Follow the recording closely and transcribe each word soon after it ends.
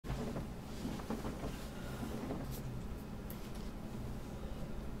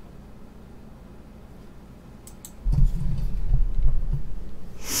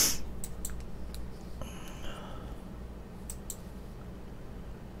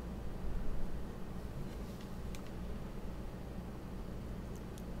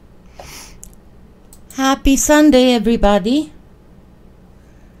Happy Sunday, everybody.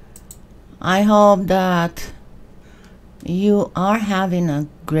 I hope that you are having a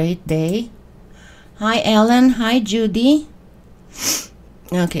great day. Hi, Ellen. Hi, Judy.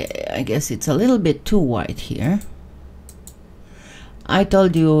 Okay, I guess it's a little bit too white here. I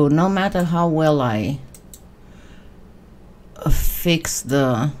told you, no matter how well I fix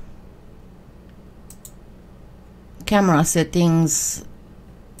the camera settings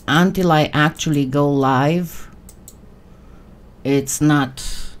until I actually go live, it's not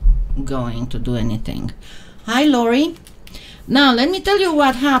going to do anything. Hi, Lori. Now let me tell you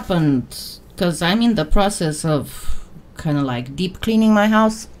what happened, because I'm in the process of kind of like deep cleaning my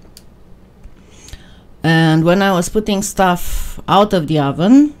house. And when I was putting stuff out of the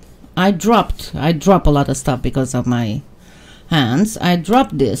oven, I drop a lot of stuff because of my hands. I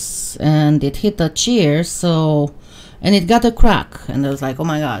dropped this and it hit a chair, so, and it got a crack, and I was like, oh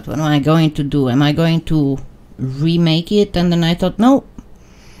my god, what am I going to do? Am I going to remake it? And then I thought, no,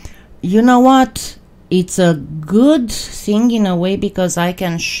 you know what, it's a good thing in a way, because I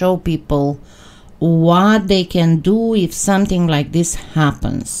can show people what they can do if something like this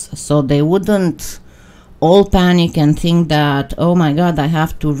happens, so they wouldn't all panic and think that, oh my god, I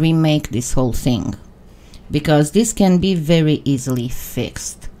have to remake this whole thing, because this can be very easily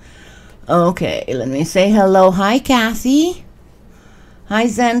fixed. Okay, let me say hello. Hi, Kathy. Hi,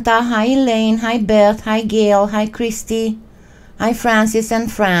 Zenta. Hi, Elaine. Hi, Beth. Hi, Gail. Hi, Christy. Hi, Francis and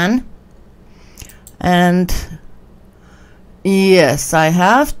Fran. And yes, I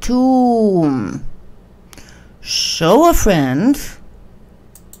have to show a friend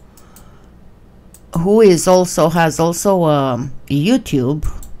who is also has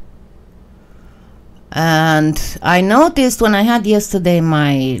YouTube. And I noticed when I had yesterday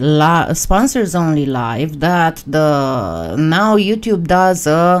my sponsors only live that now YouTube does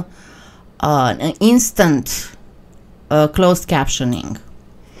an instant closed captioning.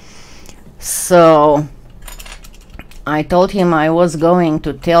 So I told him I was going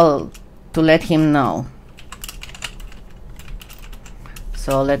to let him know.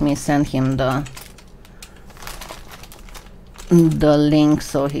 So let me send him the link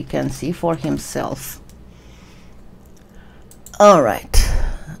so he can see for himself. All right,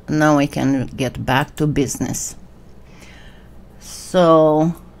 now we can get back to business.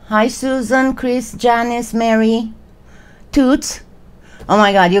 So hi, Susan, Chris, Janice, Mary, Toots. Oh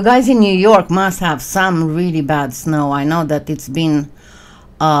my god, you guys in New York must have some really bad snow. I know that it's been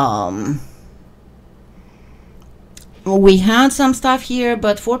we had some stuff here,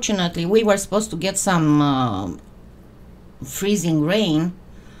 but fortunately we were supposed to get some freezing rain,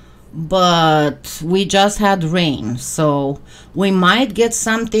 but we just had rain, so we might get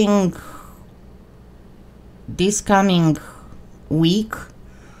something this coming week,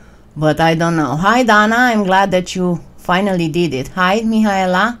 but I don't know. Hi, Dana. I'm glad that you finally did it. Hi,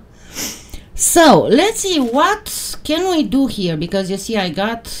 Mihaela. So let's see, what can we do here, because you see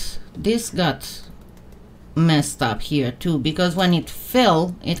this got messed up here too, because when it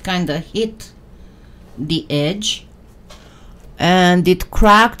fell it kind of hit the edge and it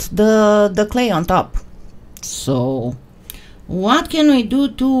cracked the clay on top. So what can we do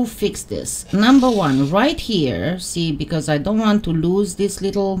to fix this? Number one, right here, see, because I don't want to lose this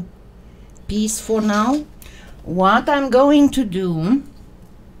little piece for now, what I'm going to do,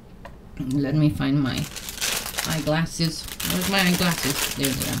 let me find my eyeglasses. Where's my eyeglasses? There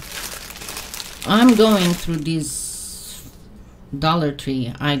they are. I'm going through these Dollar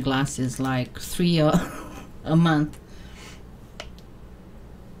Tree eyeglasses, like 3 a month.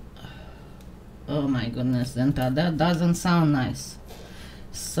 Oh my goodness, Zenta, that doesn't sound nice.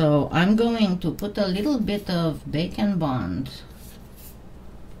 So I'm going to put a little bit of Bacon Bond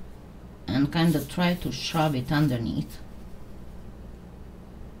and kind of try to shove it underneath,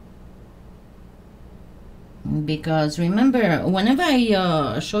 because remember, whenever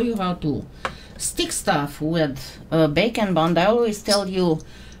I show you how to stick stuff with Bacon Bond, I always tell you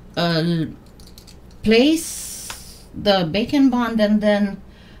place the Bacon Bond and then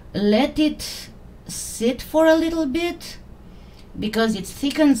let it sit for a little bit, because it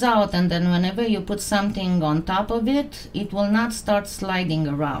thickens out, and then whenever you put something on top of it, it will not start sliding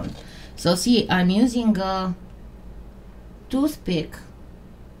around. So see, I'm using a toothpick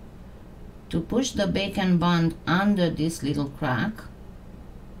to push the Bacon Bond under this little crack,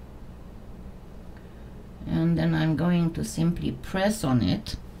 and then I'm going to simply press on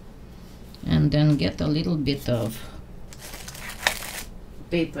it and then get a little bit of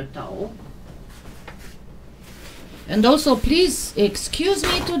paper towel. And also, please excuse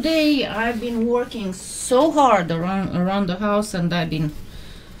me today, I've been working so hard around the house, and I've been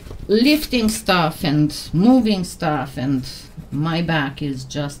lifting stuff and moving stuff, and my back is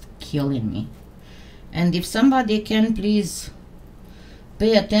just killing me. And if somebody can please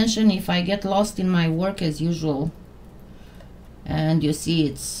pay attention if I get lost in my work as usual. And you see,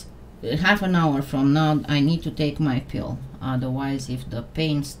 it's half an hour from now I need to take my pill, otherwise if the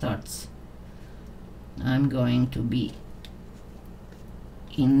pain starts I'm going to be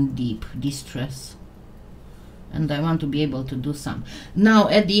in deep distress, and I want to be able to do some. Now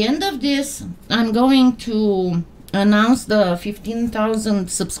at the end of this I'm going to announce the 15,000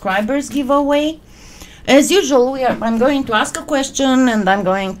 subscribers giveaway. As usual, I'm going to ask a question, and I'm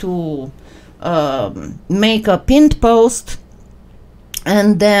going to make a pinned post.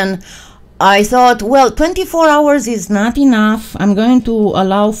 And then I thought, well, 24 hours is not enough. I'm going to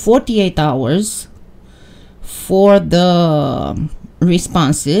allow 48 hours for the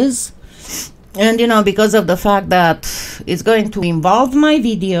responses. And you know, because of the fact that it's going to involve my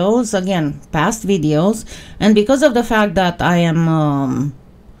videos, again, past videos, and because of the fact that I am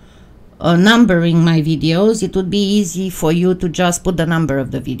numbering my videos, it would be easy for you to just put the number of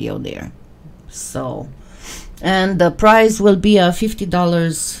the video there. So, and the prize will be a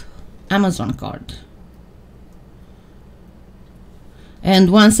 $50 Amazon card.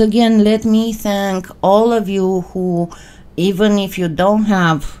 And once again, let me thank all of you who, even if you don't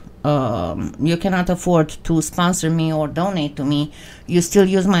have you cannot afford to sponsor me or donate to me, you still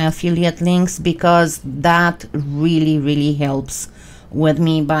use my affiliate links, because that really helps with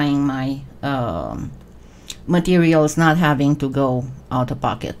me buying my materials, not having to go out of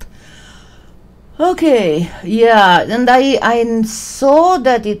pocket. Okay, yeah, and I saw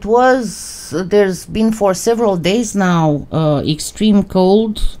that it was, there's been for several days now extreme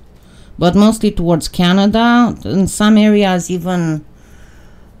cold, but mostly towards Canada, in some areas even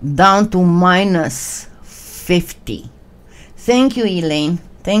down to -50. Thank you, Elaine.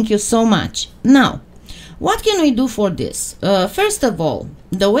 Thank you so much. Now, what can we do for this? First of all,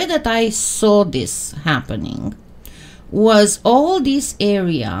 the way that I saw this happening was all this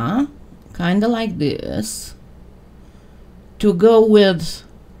area, kind of like this, to go with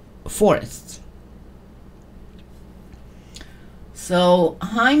forests. So,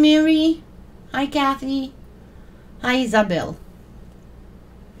 hi Mary, hi Kathy, hi Isabel.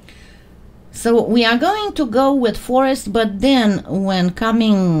 So we are going to go with forest, but then when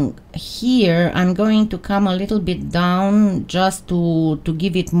coming here, I'm going to come a little bit down just to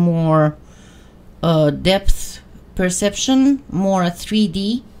give it more depth perception, more a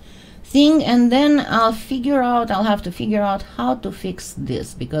 3D thing, and then I'll have to figure out how to fix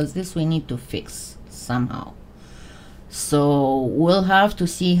this, because this we need to fix somehow. So we'll have to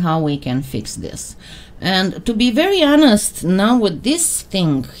see how we can fix this. And to be very honest, now with this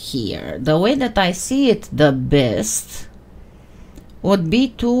thing here, the way that I see it the best would be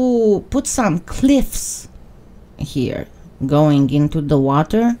to put some cliffs here going into the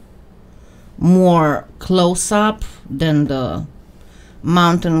water, more close up than the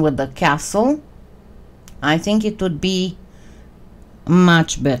mountain with the castle. I think it would be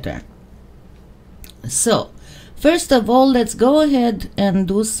much better. So first of all, let's go ahead and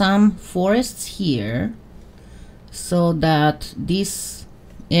do some forests here, so that this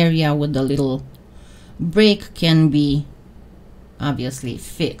area with the little break can be obviously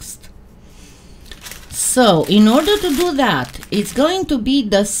fixed. So in order to do that, it's going to be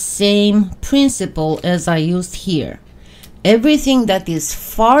the same principle as I used here. Everything that is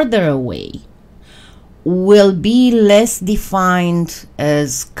farther away will be less defined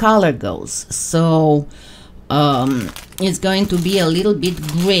as color goes. So it's going to be a little bit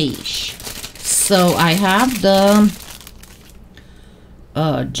grayish. So I have the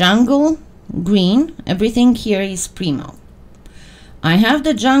jungle green. Everything here is Premo. I have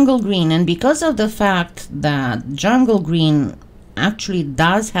the jungle green, and because of the fact that jungle green actually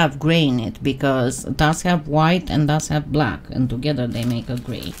does have gray in it, because it does have white and does have black, and together they make a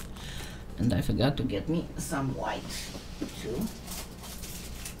gray. And I forgot to get me some white too.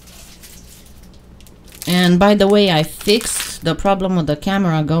 And by the way, I fixed the problem with the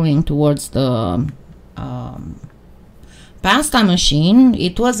camera going towards the pasta machine.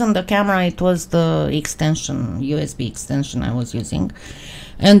 It wasn't the camera, it was the extension, USB extension I was using.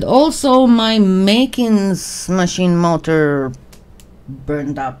 And also my Makins machine motor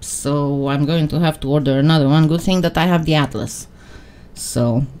burned up, so I'm going to have to order another one. Good thing that I have the Atlas,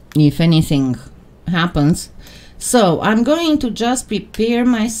 so if anything happens. So I'm going to just prepare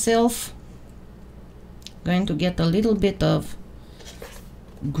myself. Going to get a little bit of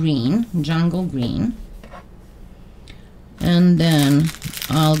green, jungle green, and then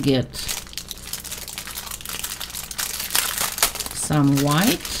I'll get some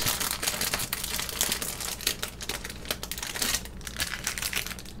white.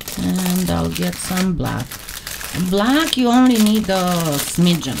 I'll get some black. Black, you only need a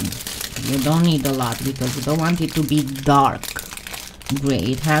smidgen. You don't need a lot because you don't want it to be dark gray.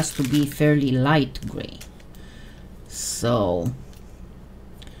 It has to be fairly light gray. So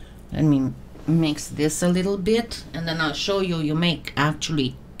let me mix this a little bit, and then I'll show you. You make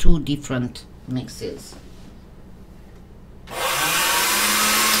actually two different mixes.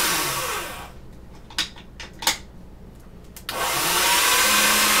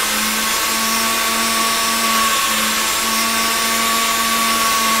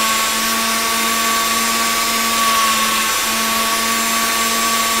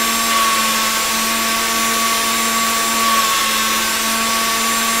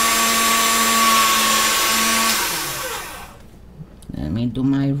 Do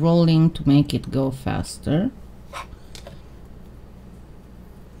my rolling to make it go faster.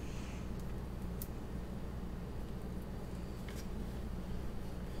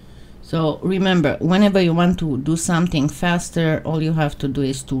 So remember, whenever you want to do something faster, all you have to do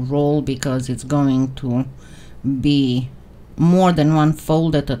is to roll, because it's going to be more than one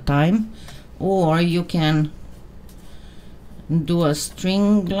fold at a time. Or you can do a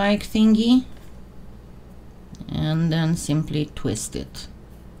string like thingy and then simply twist it,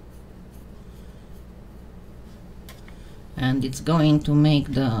 and it's going to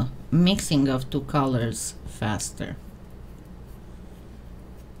make the mixing of two colors faster.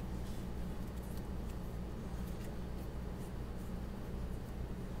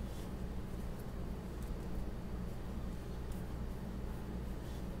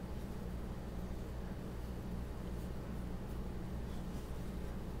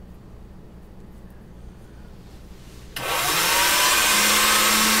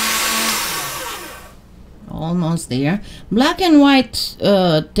 Almost there. Black and white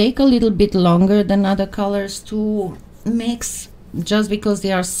take a little bit longer than other colors to mix, just because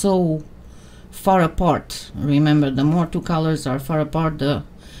they are so far apart. Remember, the more two colors are far apart, the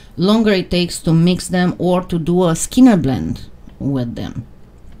longer it takes to mix them or to do a Skinner blend with them.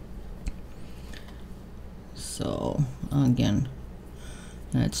 So again,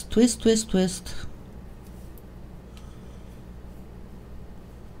 let's twist, twist, twist.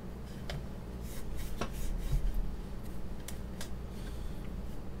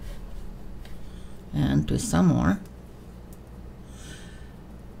 And twist some more.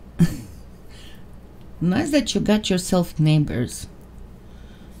 Nice that you got yourself neighbors.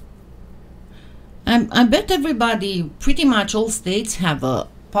 I bet everybody, pretty much all states, have a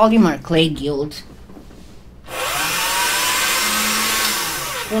polymer clay guild.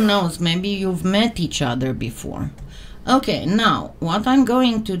 Who knows, maybe you've met each other before. Okay, now what I'm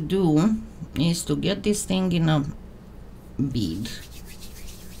going to do is to get this thing in a bead.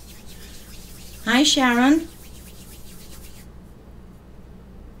 Hi, Sharon.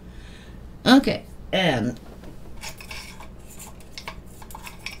 Okay, and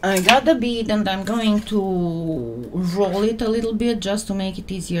I got the bead, and I'm going to roll it a little bit just to make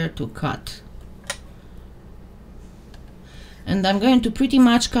it easier to cut. And I'm going to pretty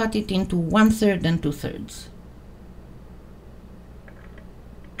much cut it into 1/3 and 2/3.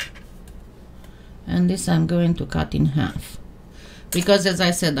 And this I'm going to cut in half, because as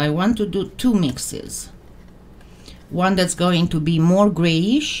I said, I want to do two mixes. One that's going to be more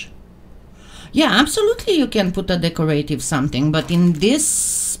grayish. Yeah, absolutely, you can put a decorative something, but in this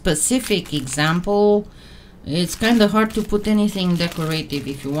specific example, it's kind of hard to put anything decorative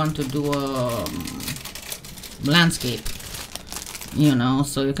if you want to do a landscape, you know,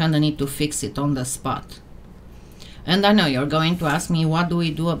 so you kind of need to fix it on the spot. And I know you're going to ask me, what do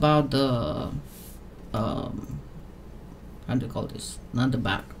we do about the how do you call this? Not the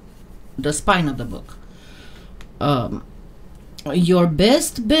back, the spine of the book. Your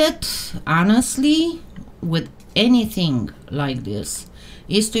best bet, honestly, with anything like this,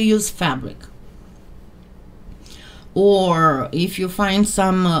 is to use fabric. Or if you find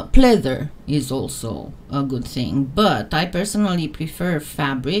some pleather is also a good thing, but I personally prefer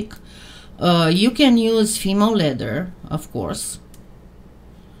fabric. You can use Fimo leather, of course.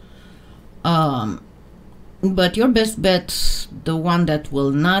 But your best bet, the one that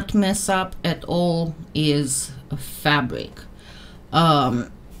will not mess up at all, is fabric.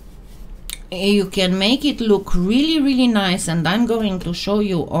 You can make it look really, really nice, and I'm going to show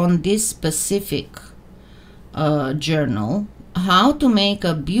you on this specific journal how to make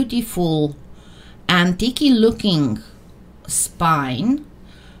a beautiful antique looking spine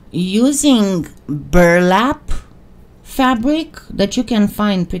using burlap fabric that you can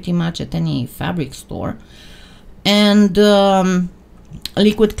find pretty much at any fabric store, and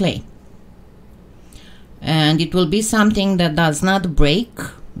liquid clay. And it will be something that does not break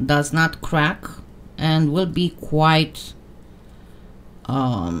does not crack and will be quite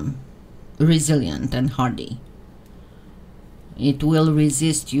resilient and hardy. It will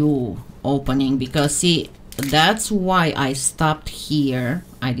resist you opening, because see, that's why I stopped here.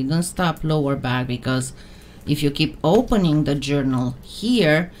 I didn't stop lower back, because if you keep opening the journal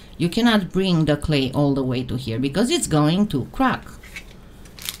here, you cannot bring the clay all the way to here, because it's going to crack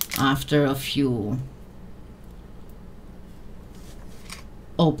after a few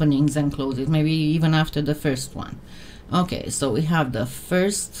openings and closes, maybe even after the first one. Okay, so we have the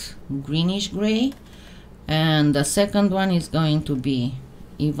first greenish gray, and the second one is going to be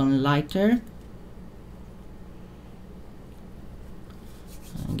even lighter.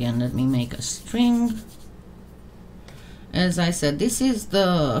 Again, let me make a string. As I said, this is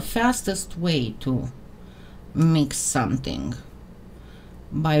the fastest way to mix something,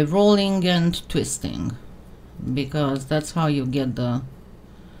 by rolling and twisting, because that's how you get the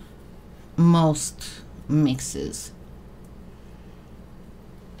most mixes.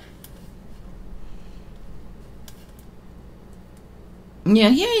 Yeah,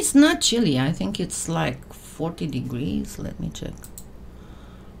 here it's not chilly. I think it's like 40 degrees. Let me check.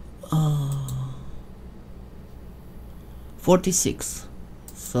 46.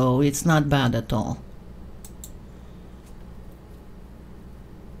 So it's not bad at all.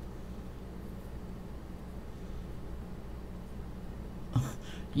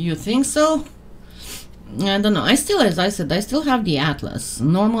 You think so? I don't know. I still, as I said, I still have the Atlas.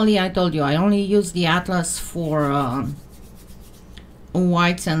 Normally, I told you, I only use the Atlas for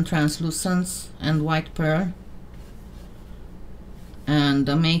whites and translucents and white pearl. And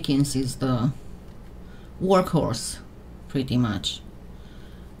the Makins is the workhorse, pretty much.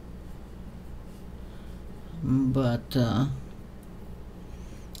 But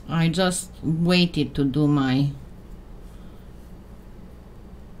I just waited to do my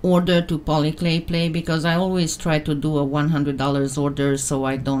order to PolyClay play, because I always try to do a $100 order, so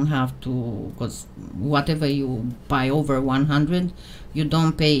I don't have to, because whatever you buy over 100, you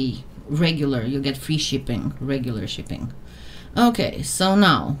don't pay regular, you get free shipping, regular shipping. Okay, so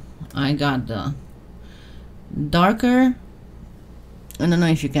now I got the darker, I don't know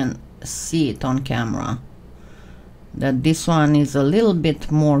if you can see it on camera, that this one is a little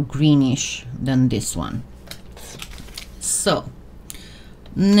bit more greenish than this one. So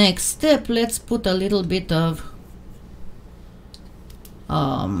next step, let's put a little bit of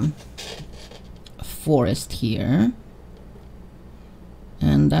forest here,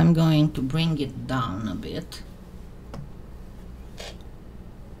 and I'm going to bring it down a bit.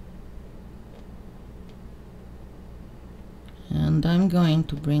 And I'm going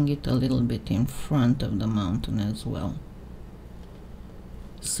to bring it a little bit in front of the mountain as well.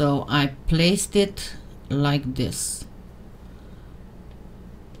 So I placed it like this.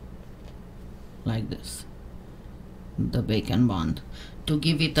 Like this, the bacon bond, to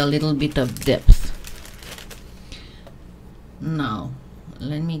give it a little bit of depth. Now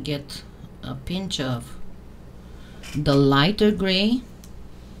let me get a pinch of the lighter gray,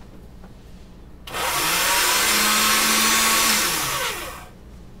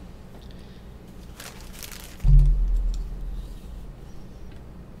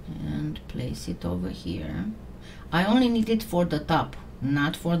 and place it over here. I only need it for the top,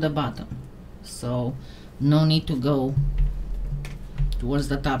 not for the bottom. So no need to go towards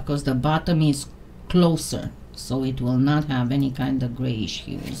the top, because the bottom is closer, so it will not have any kind of grayish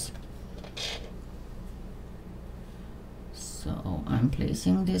hues. So I'm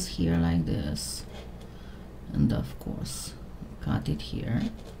placing this here like this, and of course cut it here.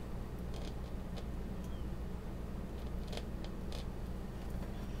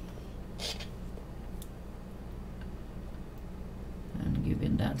 And give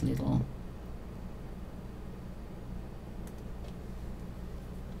it that little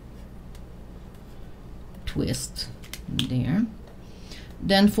twist there.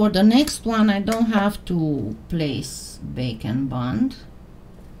 Then for the next one, I don't have to place bacon bond,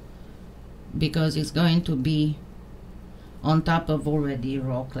 because it's going to be on top of already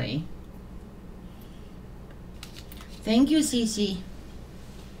raw clay. Thank you, Cece.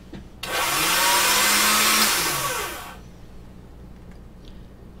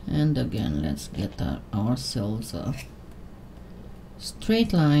 And again, let's get ourselves a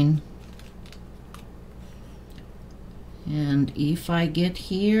straight line. And if I get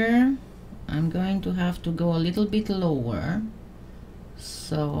here, I'm going to have to go a little bit lower.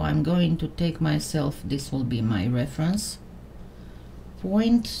 So I'm going to take myself, this will be my reference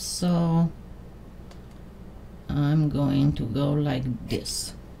point. So I'm going to go like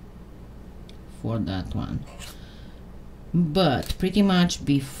this for that one. But pretty much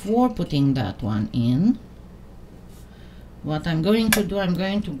before putting that one in, what I'm going to do, I'm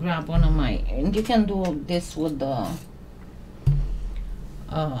going to grab one of my, and you can do this with the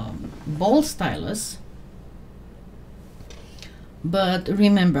ball stylus, but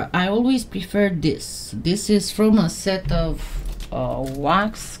remember, I always prefer this. This is from a set of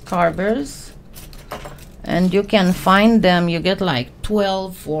wax carvers, and you can find them, you get like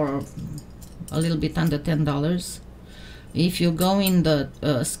 12 for a little bit under $10. If you go in the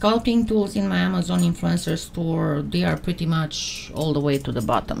sculpting tools in my Amazon influencer store, they are pretty much all the way to the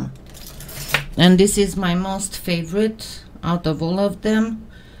bottom. And this is my most favorite out of all of them.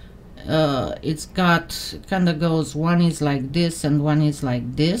 It's got, kind of goes, one is like this and one is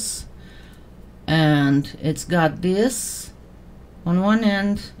like this. And it's got this on one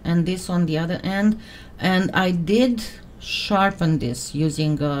end and this on the other end. And I did sharpen this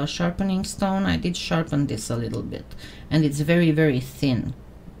using a sharpening stone. I did sharpen this a little bit, and it's very, very thin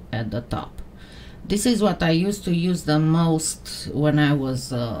at the top. This is what I used to use the most when I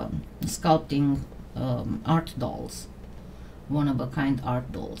was sculpting art dolls, one-of-a-kind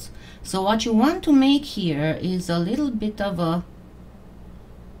art dolls. So what you want to make here is a little bit of a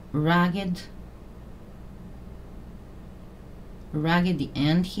raggedy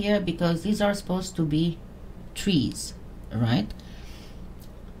end here, because these are supposed to be trees, right?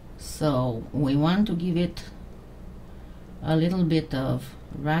 So we want to give it a little bit of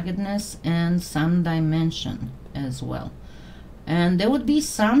raggedness and some dimension as well. And there would be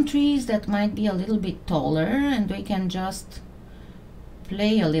some trees that might be a little bit taller, and we can just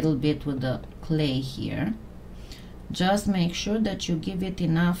play a little bit with the clay here. Just make sure that you give it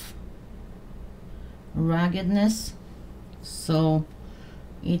enough raggedness so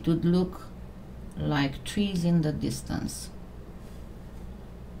it would look like trees in the distance.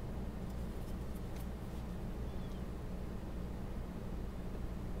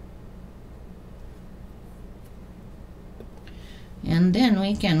 And then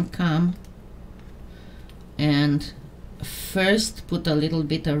we can come and first put a little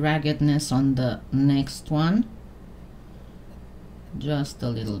bit of raggedness on the next one, just a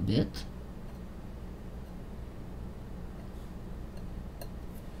little bit.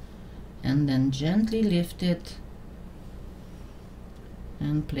 And then gently lift it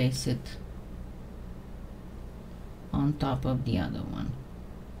and place it on top of the other one.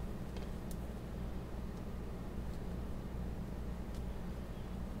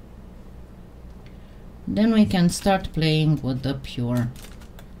 Then we can start playing with the pure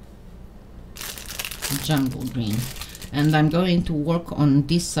jungle green. And I'm going to work on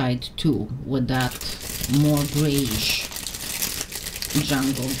this side too with that more grayish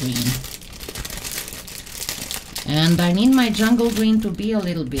jungle green. And I need my jungle green to be a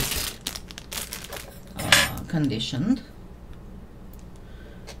little bit conditioned.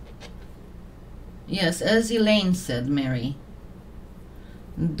 Yes, as Elaine said, Mary,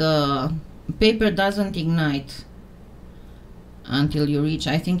 the paper doesn't ignite until you reach,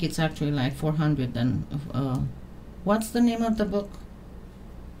 I think it's actually like 400 and what's the name of the book?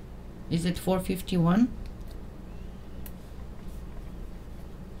 Is it 451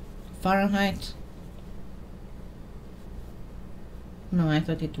 Fahrenheit? No, I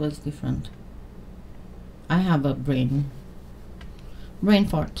thought it was different. I have a brain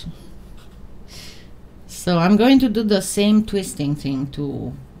fart. So I'm going to do the same twisting thing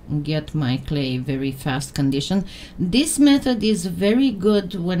to get my clay very fast conditioned. This method is very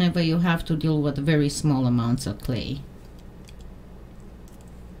good whenever you have to deal with very small amounts of clay.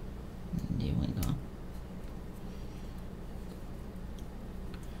 There we go.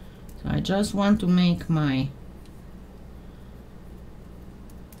 So I just want to make my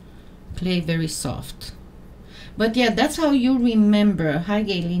clay very soft. But yeah, that's how you remember. Hi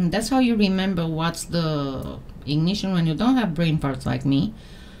Galen, that's how you remember what's the ignition when you don't have brain farts like me.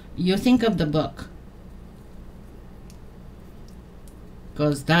 You think of the book,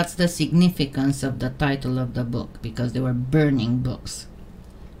 because that's the significance of the title of the book, because they were burning books,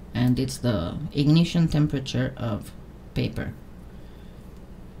 and it's the ignition temperature of paper.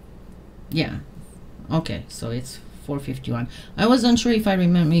 Yeah, okay, so it's 451. I wasn't sure if I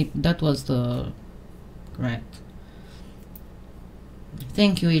remember if that was the correct.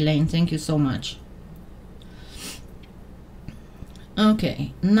 Thank you, Elaine, thank you so much.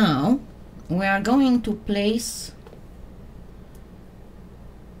 Okay, now we are going to place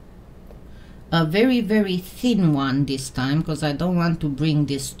a very, very thin one this time, because I don't want to bring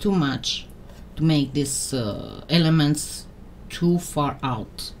this too much to make these elements too far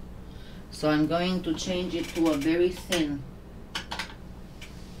out. So I'm going to change it to a very thin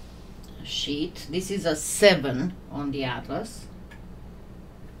sheet. This is a 7 on the atlas.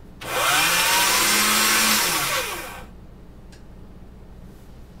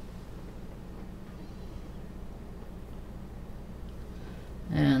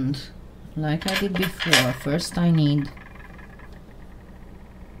 And like I did before, first I need,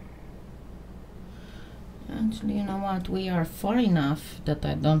 actually, you know what, we are far enough that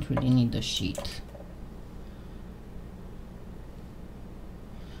I don't really need the sheet.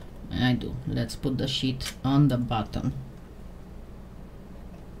 I do. Let's put the sheet on the bottom.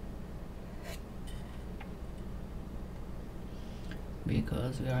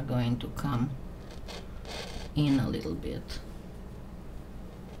 Because we are going to come in a little bit.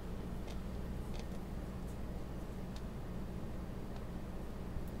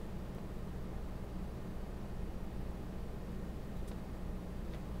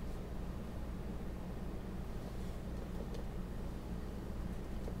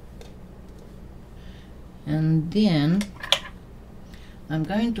 And then I'm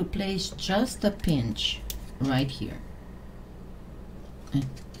going to place just a pinch right here. It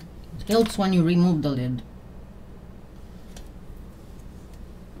helps when you remove the lid.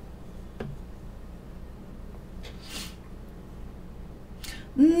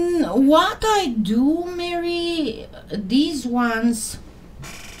 What I do, Mary, these ones,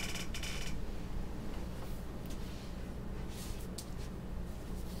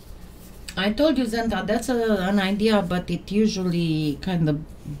 I told you, Zenta, that's an idea, but it usually kind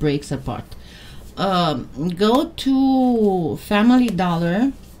of breaks apart. Go to Family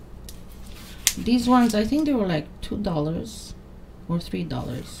Dollar. These ones, I think they were like $2 or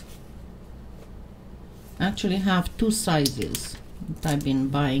 $3. Actually have 2 sizes that I've been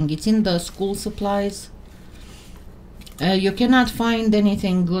buying. It's in the school supplies. You cannot find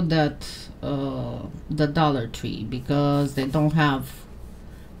anything good at the Dollar Tree because they don't have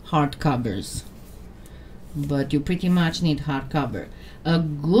hard covers, but you pretty much need hardcover. A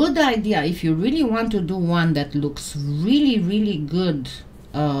good idea, if you really want to do one that looks really good,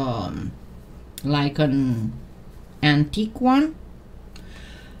 like an antique one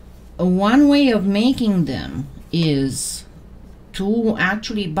way of making them is to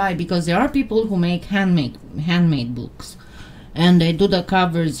actually buy, because there are people who make handmade books, and they do the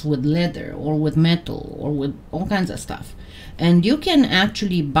covers with leather or with metal or with all kinds of stuff. And you can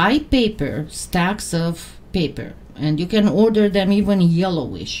actually buy paper, stacks of paper, and you can order them even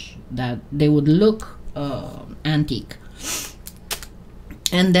yellowish, that they would look antique.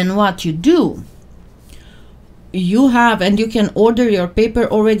 And then what you do, you have, and you can order your paper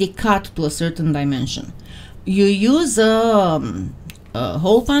already cut to a certain dimension. You use a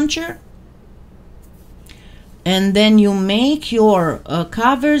hole puncher, and then you make your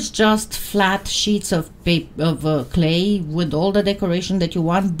covers just flat sheets of paper, of clay, with all the decoration that you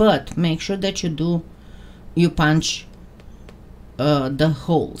want, but make sure that you punch the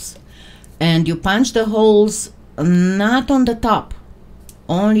holes, and you punch the holes not on the top,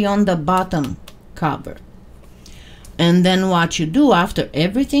 only on the bottom cover. And then what you do after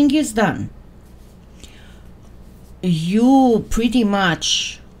everything is done, you pretty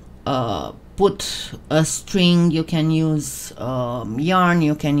much put a string. You can use yarn,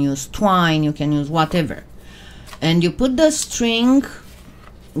 you can use twine, you can use whatever, and you put the string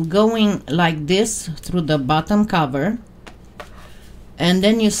going like this through the bottom cover, and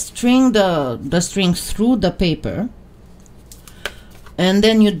then you string the string through the paper, and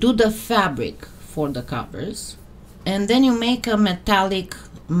then you do the fabric for the covers, and then you make a metallic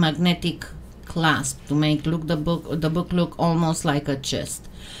magnetic clasp to make the book look almost like a chest.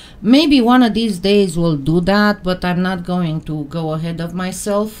 Maybe one of these days we'll do that, but I'm not going to go ahead of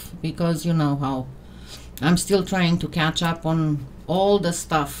myself, because you know how I'm still trying to catch up on all the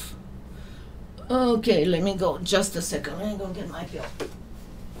stuff. Okay, let me go just a second. Let me go get my pill.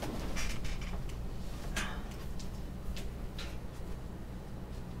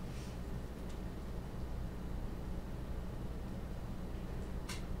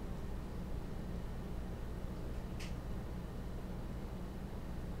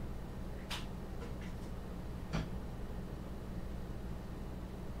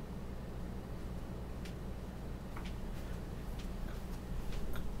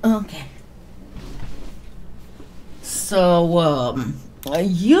 Okay, so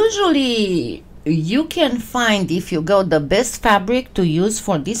usually you can find, if you go, the best fabric to use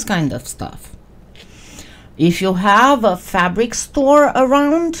for this kind of stuff. If you have a fabric store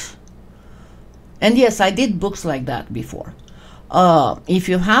around, and yes, I did books like that before. If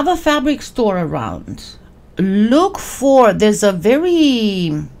you have a fabric store around, look for, there's a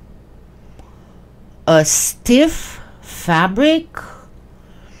very stiff fabric.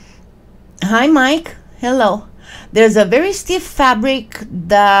 Hi, Mike. Hello. There's a very stiff fabric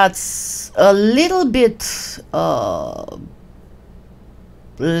that's a little bit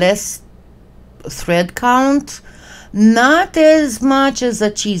less thread count, not as much as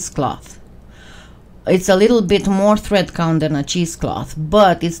a cheesecloth. It's a little bit more thread count than a cheesecloth,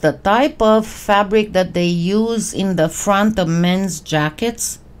 but it's the type of fabric that they use in the front of men's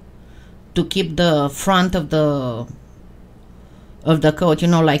jackets to keep the front of the coat, you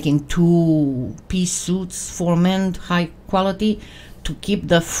know, like in two-piece suits for men, high quality, to keep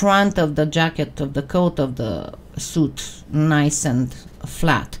the front of the jacket of the coat of the suit nice and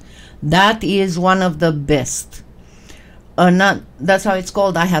flat. That is one of the best. That's how it's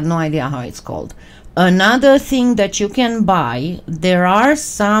called. I had no idea how it's called. Another thing that you can buy, there are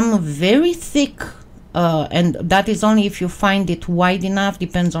some very thick, and that is only if you find it wide enough,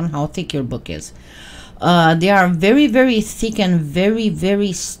 depends on how thick your book is. They are very, very thick and very,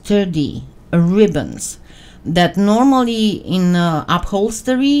 very sturdy ribbons that normally in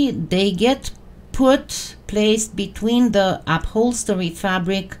upholstery, they get placed between the upholstery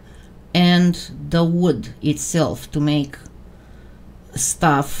fabric and the wood itself to make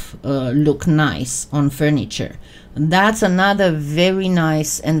stuff look nice on furniture. That's another very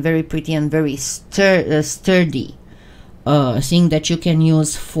nice and very pretty and very sturdy thing that you can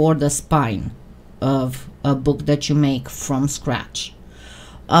use for the spine of a book that you make from scratch.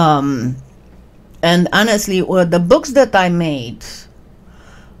 And honestly, the books that I made,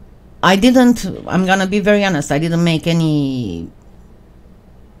 I'm gonna be very honest, I didn't make any.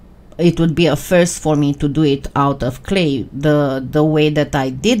 It would be a first for me to do it out of clay. The way that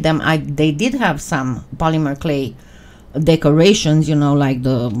I did them, they did have some polymer clay decorations, you know, like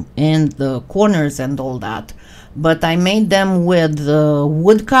the corners and all that, but I made them with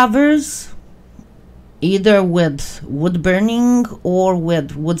wood covers, either with wood burning or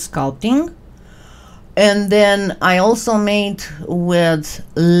with wood sculpting. And then I also made with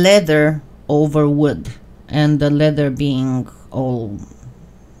leather over wood, and the leather being all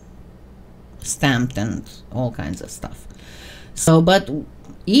stamped and all kinds of stuff. So, but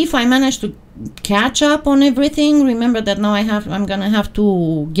if I manage to catch up on everything, remember that now I'm gonna have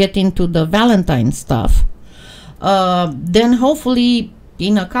to get into the Valentine stuff. Then hopefully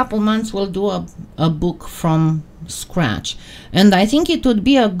in a couple months we'll do a book from scratch. And I think it would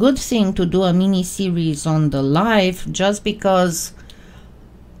be a good thing to do a mini series on the live, just because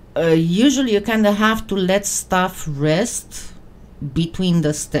usually you kind of have to let stuff rest between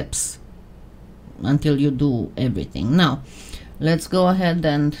the steps until you do everything. Now let's go ahead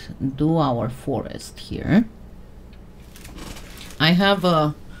and do our forest here. I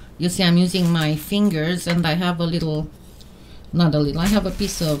have you see I'm using my fingers, and I have I have a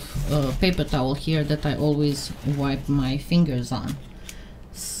piece of paper towel here that I always wipe my fingers on.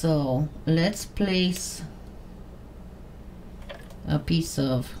 So let's place a piece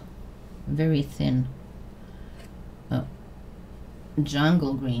of very thin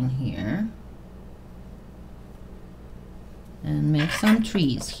jungle green here, and make some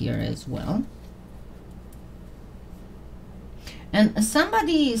trees here as well. And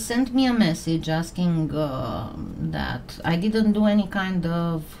somebody sent me a message asking that I didn't do any kind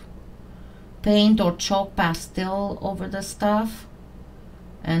of paint or chalk pastel over the stuff,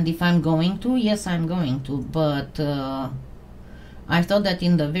 and if I'm going to, yes, I'm going to, but I thought that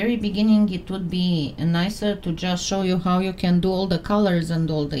in the very beginning it would be nicer to just show you how you can do all the colors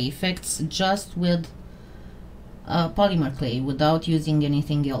and all the effects just with polymer clay, without using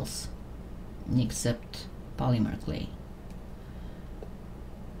anything else except polymer clay.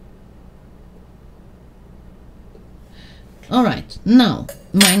 All right, now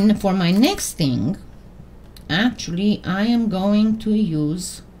for my next thing, actually I am going to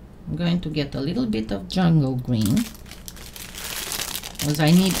get a little bit of jungle green, because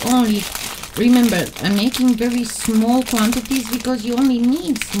I need only, remember, I'm making very small quantities because you only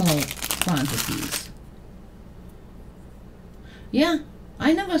need small quantities. Yeah,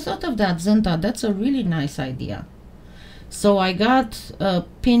 I never thought of that, Zenta. That's a really nice idea. So I got a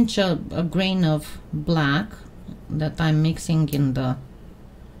pinch, a grain of black that I'm mixing in the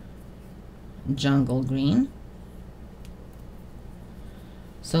jungle green,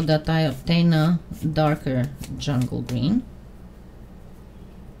 so that I obtain a darker jungle green.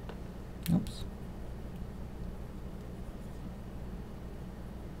 Oops.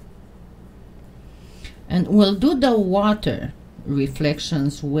 And we'll do the water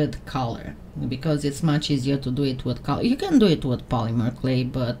reflections with color, because it's much easier to do it with color. You can do it with polymer clay,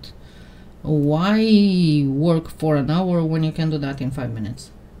 but why work for an hour when you can do that in 5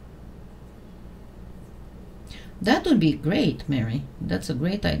 minutes? That would be great, Mary. That's a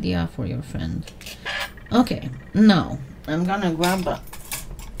great idea for your friend. Okay, now I'm gonna grab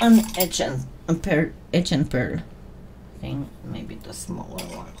an etch and pearl thing, maybe the smaller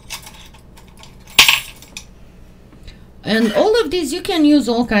one. And all of these, you can use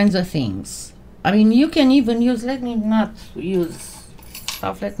all kinds of things. I mean, you can even use, let me not use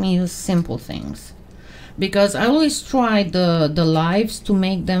stuff, let me use simple things. Because I always try the lives to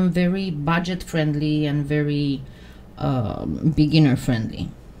make them very budget friendly and very beginner friendly.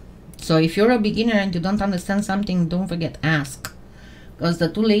 So if you're a beginner and you don't understand something, don't forget, ask. Because the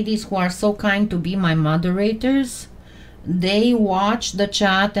two ladies who are so kind to be my moderators, they watch the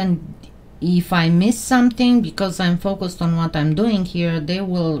chat, and if I miss something because I'm focused on what I'm doing here, they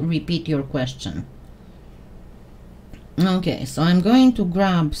will repeat your question. Okay, so I'm going to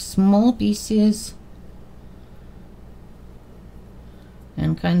grab small pieces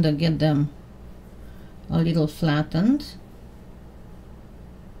and kind of get them a little flattened.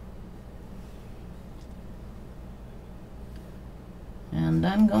 And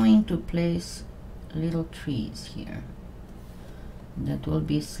I'm going to place little trees here that will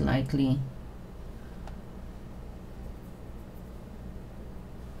be slightly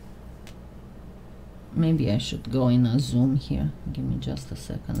maybe I should go in a zoom here. Give me just a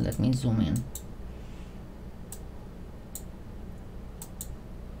second, let me zoom in.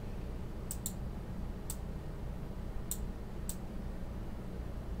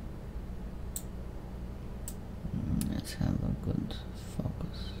 Let's have a good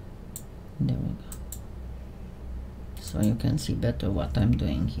focus. There we go. So you can see better what I'm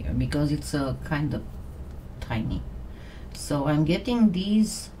doing here, because it's a kind of tiny. So I'm getting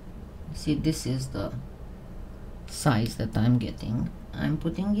these, see, this is the size that I'm getting. I'm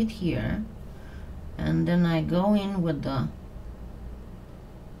putting it here, and then I go in with the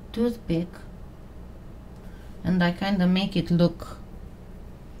toothpick and I kind of make it look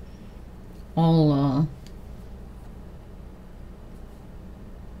all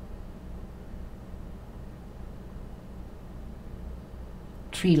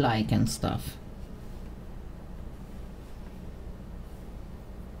tree-like and stuff.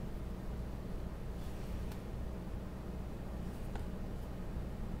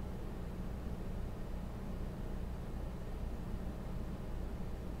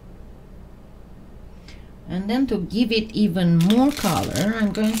 And then to give it even more color,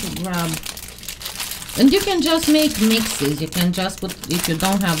 I'm going to grab, and you can just make mixes. You can just put, if you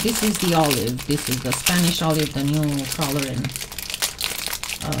don't have, this is the olive, this is the Spanish olive, the new color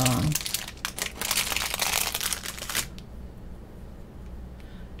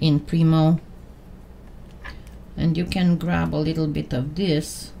in Premo. And you can grab a little bit of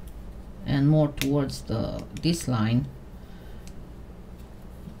this and more towards this line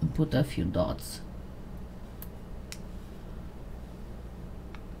and put a few dots.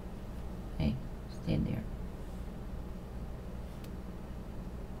 Okay, stay there.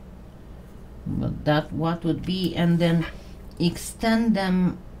 But that what would be, and then extend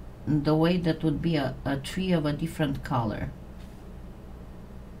them the way that would be a tree of a different color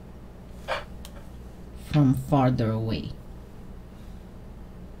from farther away.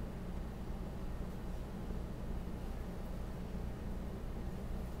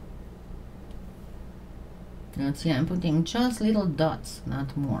 Let's see, I'm putting just little dots,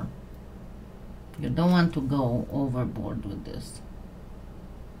 not more. You don't want to go overboard with this.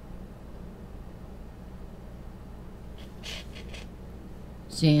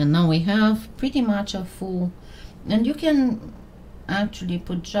 See, and now we have pretty much a full, and you can actually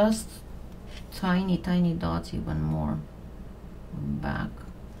put just tiny dots, even more back,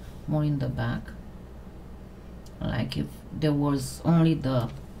 more in the back, like if there was only the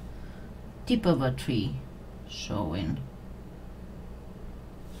tip of a tree showing.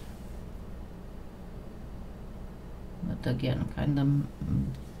 But again, kind of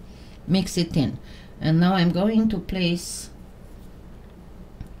mix it in. And now I'm going to place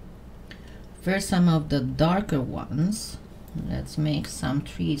first some of the darker ones. Let's make some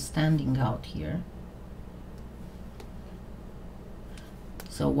trees standing out here.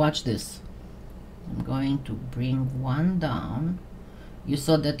 So watch this. I'm going to bring one down. You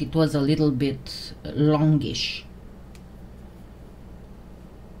saw that it was a little bit longish,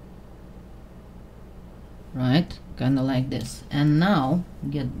 right? Kind of like this. And now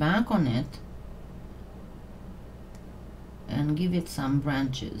get back on it and give it some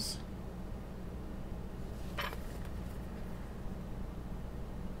branches.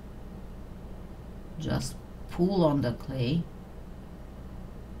 Just pull on the clay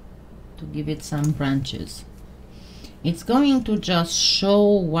to give it some branches. It's going to just show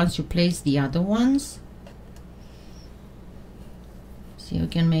once you place the other ones, See, you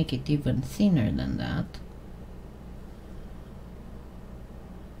can make it even thinner than that.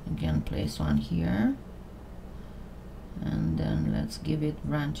 You can place one here, and then let's give it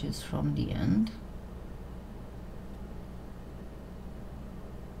branches from the end.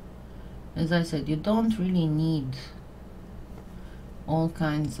 As I said, you don't really need all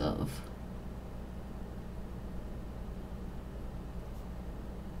kinds of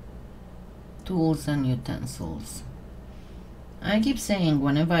tools and utensils. I keep saying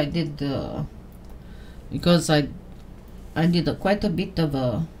whenever I did the, because I did quite a bit of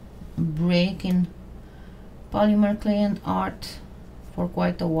a break in polymer clay and art for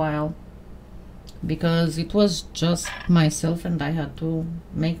quite a while, because it was just myself and I had to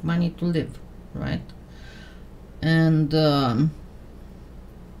make money to live, right? And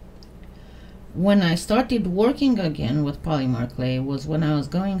when I started working again with polymer clay was when I was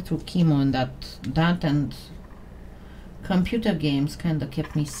going through chemo, and that and computer games kind of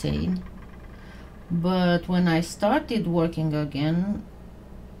kept me sane. But when I started working again,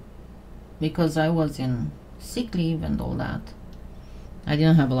 because I was in sick leave and all that, I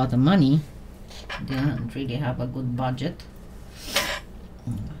didn't have a lot of money, didn't really have a good budget.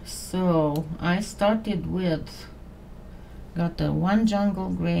 So I started with, got a one jungle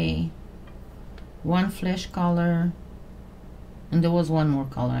gray, one flesh color, and there was one more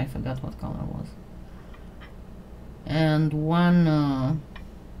color, I forgot what color it was, and one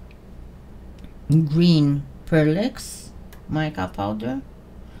green Perlex mica powder,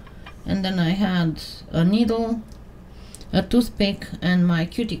 and then I had a needle, a toothpick, and my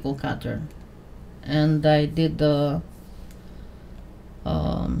cuticle cutter, and I did the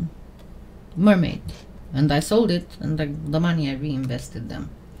mermaid, and I sold it, and the money I reinvested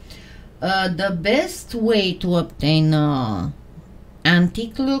them. The best way to obtain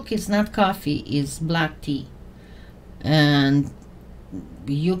antique look is not coffee, is black tea. And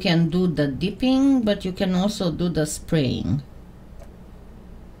you can do the dipping, but you can also do the spraying.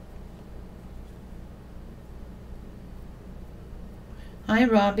 Hi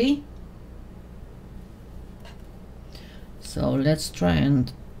Robbie. So let's try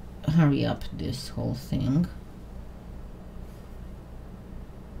and hurry up this whole thing.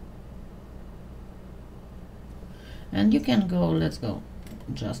 And you can go, let's go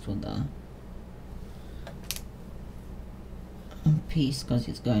just with the piece, because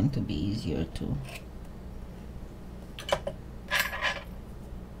it's going to be easier to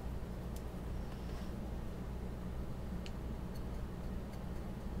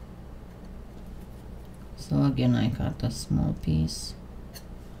so again I cut a small piece,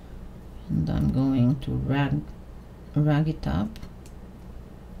 and I'm going to rag it up.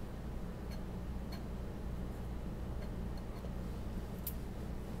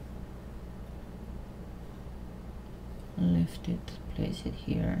 Lift it, place it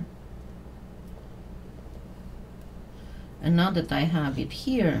here, and now that I have it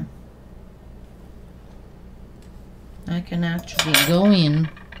here, I can actually go in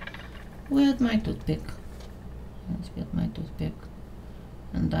with my toothpick. Let's get my toothpick,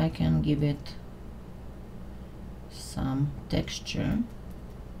 and I can give it some texture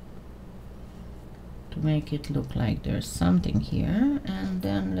to make it look like there's something here, and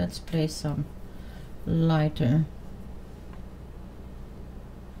then let's place some lighter.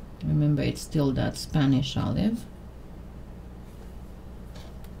 Remember, it's still that Spanish olive.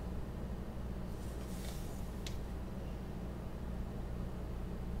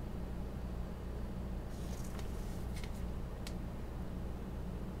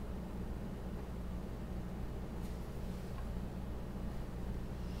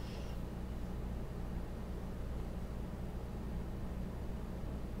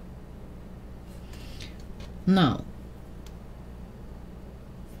 Now,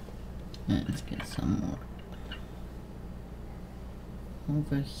 let's get some more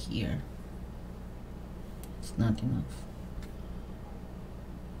over here. It's not enough.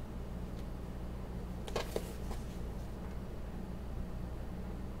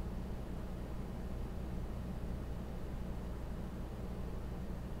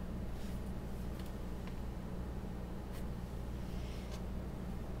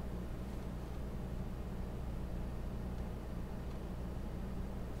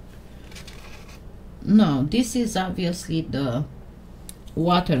 Now this is obviously the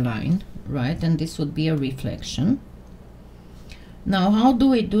water line, right? And this would be a reflection. Now how do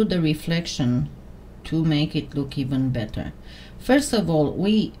we do the reflection to make it look even better? First of all,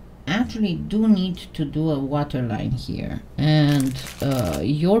 we actually do need to do a water line here, and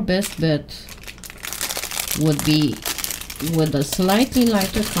your best bet would be with a slightly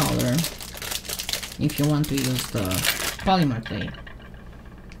lighter color if you want to use the polymer clay.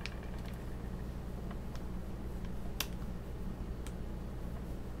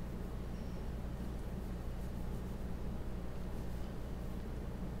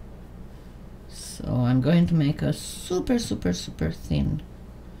 I'm going to make a super thin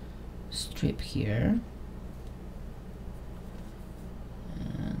strip here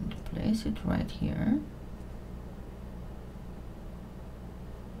and place it right here.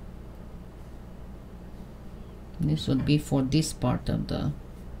 This would be for this part of the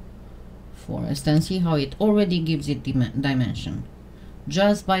forest, and see how it already gives it dimension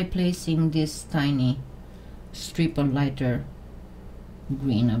just by placing this tiny strip of lighter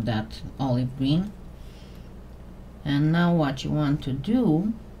green, of that olive green. And now what you want to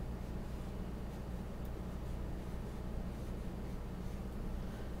do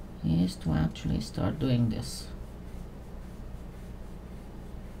is to actually start doing this.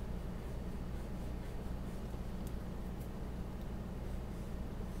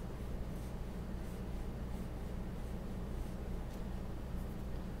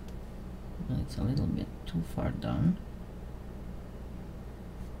 It's a little bit too far down.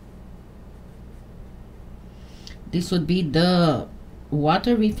 This would be the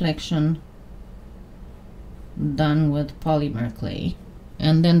water reflection done with polymer clay.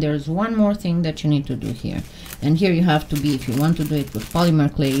 And then there's one more thing that you need to do here. And here you have to be, if you want to do it with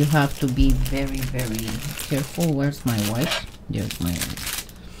polymer clay, you have to be very careful. Where's my white? There's my white.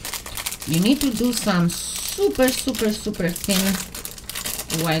 You need to do some super thin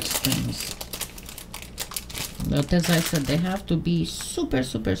white strings. But as I said, they have to be super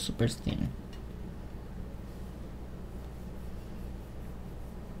thin.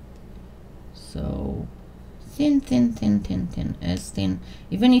 So thin, as thin.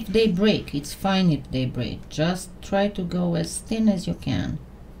 Even if they break, it's fine if they break. Just try to go as thin as you can.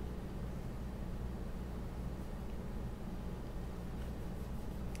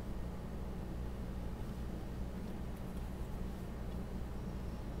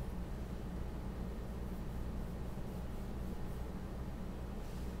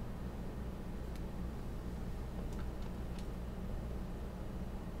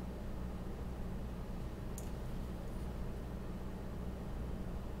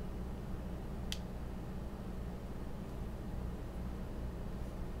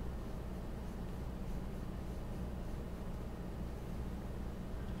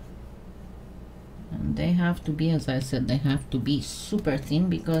 They have to be, as I said, they have to be super thin,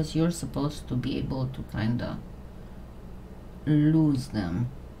 because you're supposed to be able to kind of lose them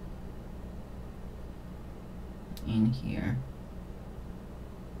in here.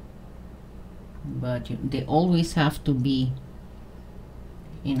 But they always have to be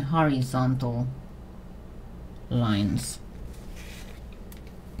in horizontal lines.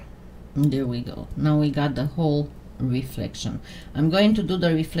 There we go. Now we got the whole reflection. I'm going to do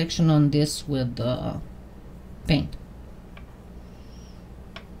the reflection on this with paint,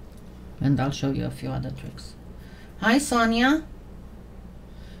 and I'll show you a few other tricks. Hi Sonia,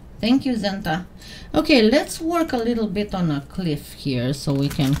 thank you Zenta. Okay, let's work a little bit on a cliff here so we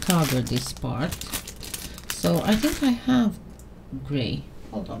can cover this part. So I think I have gray.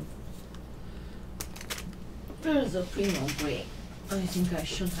 Hold on, there's a Premo gray. I think I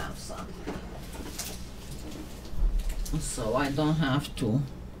should have some, so I don't have to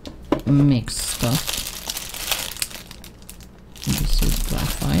mix stuff. This is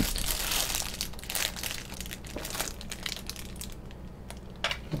graphite.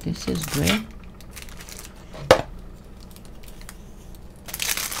 This is gray.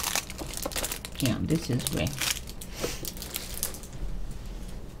 Yeah, this is gray.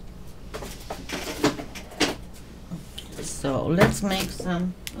 So let's make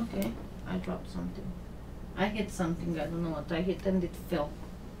some. Okay, I dropped something. I hit something, I don't know what I hit, and it fell.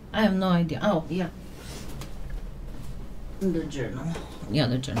 I have no idea. Oh, yeah. The journal. Yeah,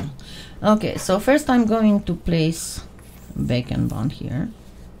 the journal. Okay, so first I'm going to place bacon bond here.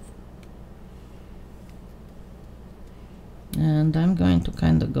 And I'm going to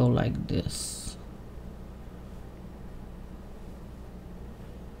kind of go like this.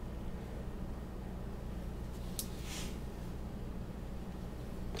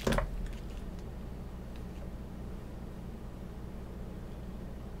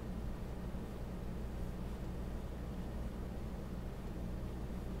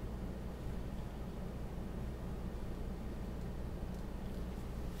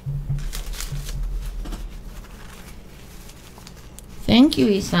 Thank you,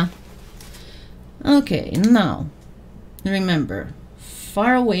 Isa. Okay, now remember,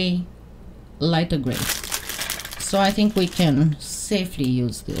 far away, lighter gray. So I think we can safely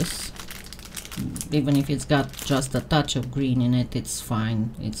use this. Even if it's got just a touch of green in it, it's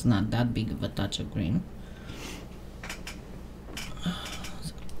fine. It's not that big of a touch of green.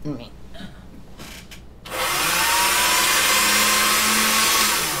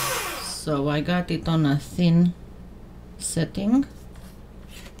 So I got it on a thin setting.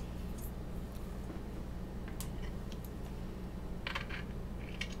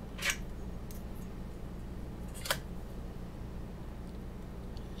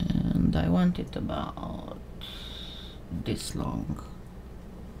 And I want it about this long.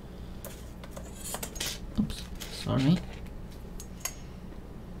 Oops, sorry.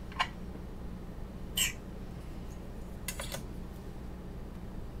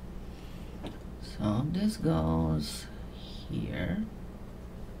 So this goes here.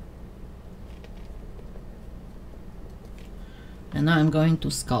 And now I'm going to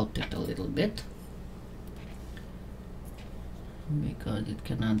sculpt it a little bit, because it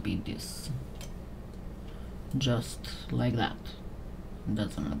cannot be this just like that. It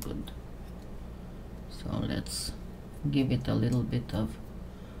doesn't look good. So let's give it a little bit of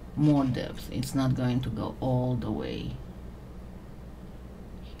more depth. It's not going to go all the way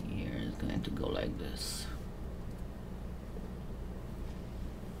here. It's going to go like this.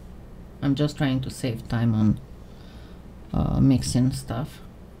 I'm just trying to save time on mixing stuff.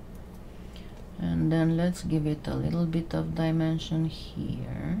 And then let's give it a little bit of dimension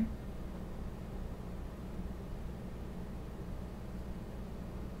here.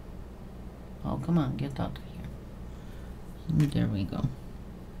 Oh, come on, get out of here. There we go.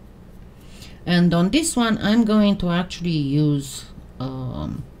 And on this one, I'm going to actually use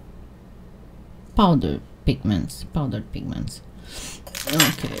powdered pigments.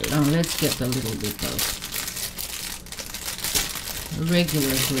 Okay, now let's get a little bit of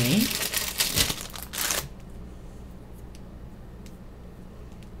regular gray.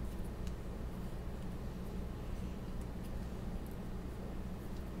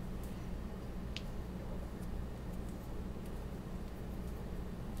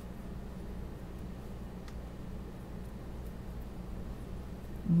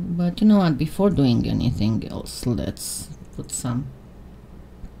 But you know what, before doing anything else, let's put some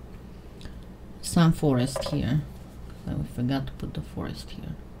forest here. I forgot to put the forest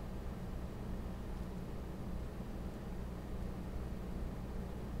here.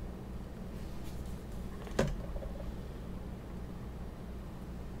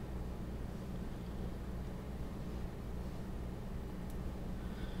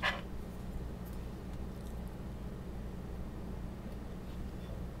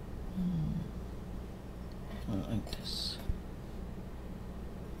 Like this.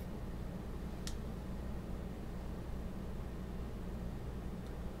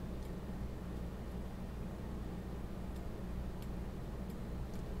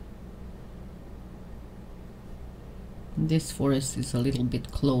 This forest is a little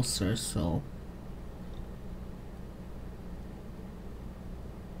bit closer, so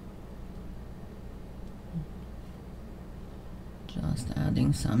just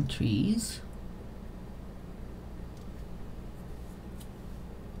adding some trees.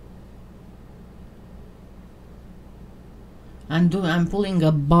 I'm pulling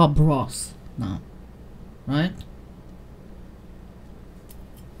a Bob Ross now, right?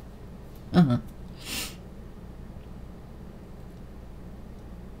 And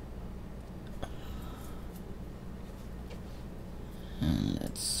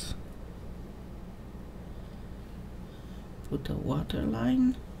let's put a water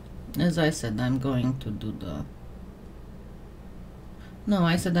line. As I said, I'm going to do the... No,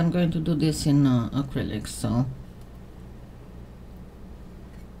 I said I'm going to do this in acrylics, so...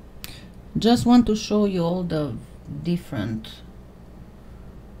 Just want to show you all the different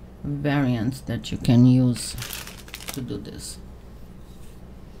variants that you can use to do this.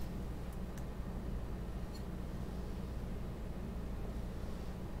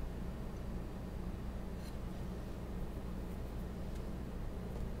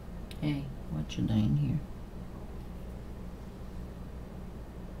 Hey, what you doing here?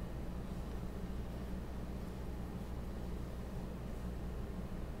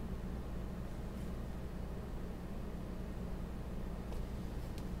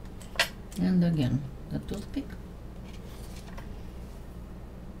 And again, the toothpick.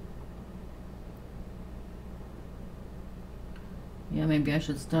 Yeah, maybe I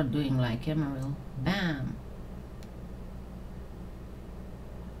should start doing like emerald. Bam!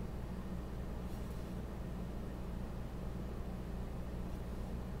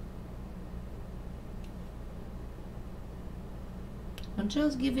 I'll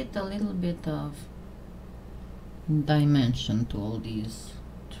just give it a little bit of dimension to all these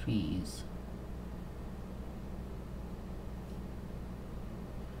trees.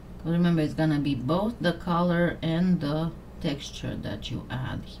 Remember, it's gonna be both the color and the texture that you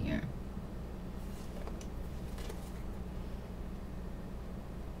add here.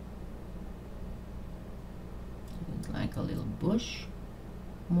 bush,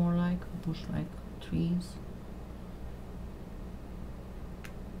 more like bush, like trees.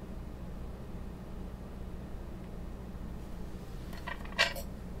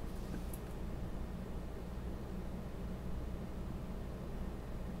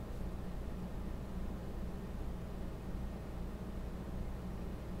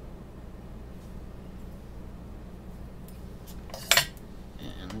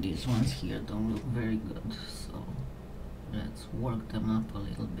 These ones here don't look very good, so let's work them up a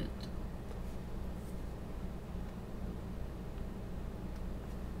little bit.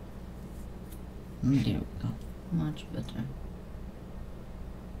 There we go, much better.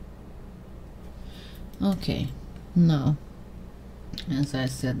 Okay, now, as I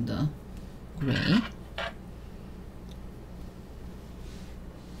said, the gray.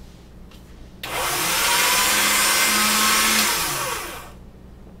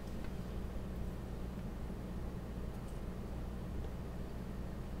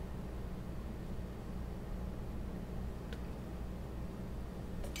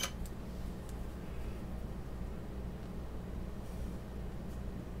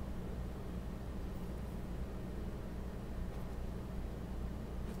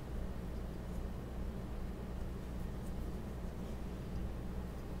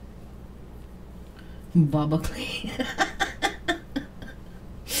 PolyClay.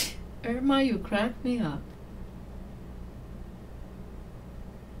 Irma, you cracked me up.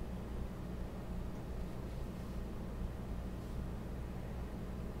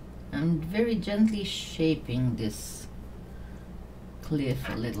 I'm very gently shaping this cliff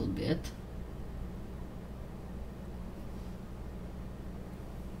a little bit.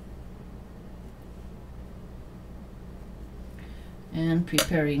 And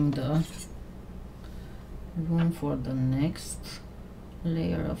preparing the room for the next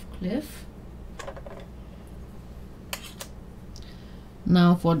layer of cliff.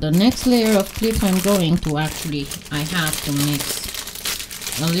 Now for the next layer of cliff, I'm going to I have to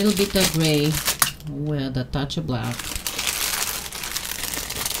mix a little bit of gray with a touch of black.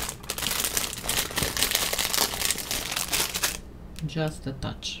 Just a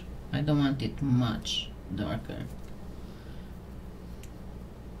touch. I don't want it much darker.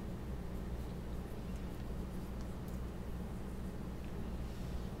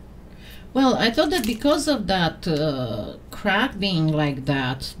 Well, I thought that because of that crack being like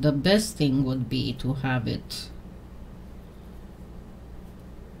that, the best thing would be to have it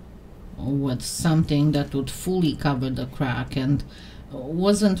with something that would fully cover the crack, and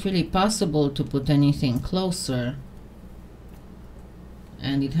wasn't really possible to put anything closer,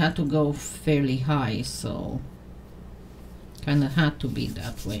 and it had to go fairly high, so kind of had to be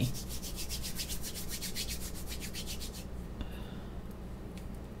that way.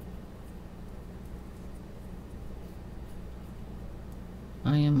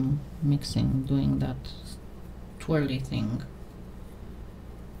 I am mixing, doing that twirly thing.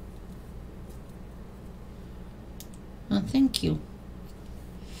 Oh, thank you.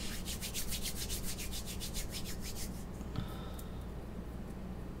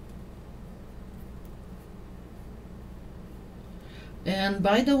 And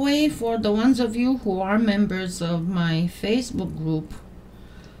by the way, for the ones of you who are members of my Facebook group,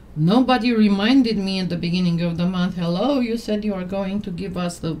 nobody reminded me at the beginning of the month. Hello, you said you are going to give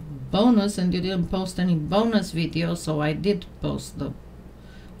us the bonus and you didn't post any bonus video, so I did post the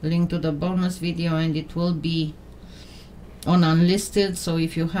link to the bonus video, and it will be on unlisted, so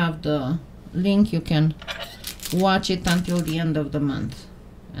if you have the link you can watch it until the end of the month,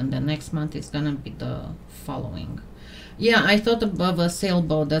 and the next month is gonna be the following. Yeah, I thought of a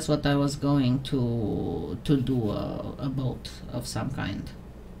sailboat. That's what I was going to do, a boat of some kind,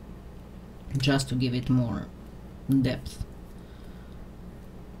 just to give it more depth.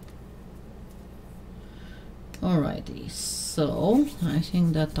 Alrighty, so I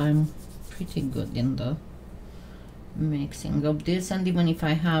think that I'm pretty good in the mixing of this, and even if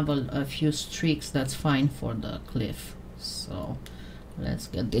I have a few streaks, that's fine for the cliff. So let's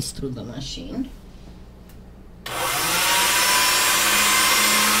get this through the machine.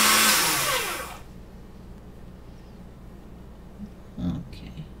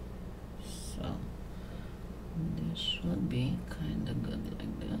 Okay, so this should be kind of good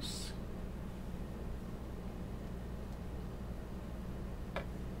like this.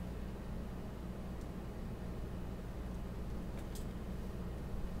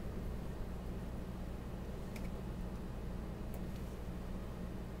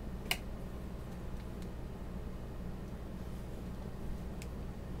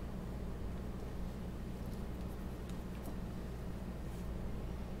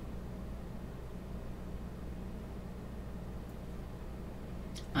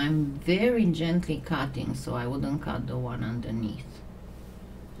 I'm very gently cutting, so I wouldn't cut the one underneath.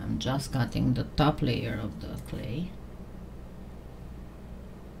 I'm just cutting the top layer of the clay.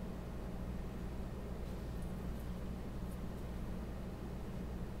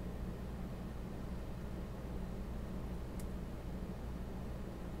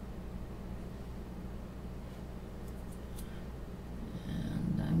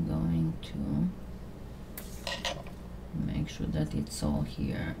 And I'm going to make sure that it's all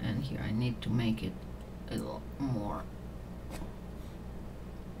here and here. I need to make it a little more.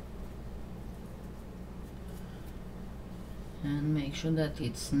 And make sure that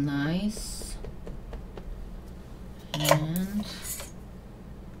it's nice. And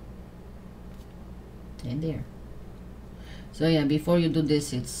stay there. So yeah, before you do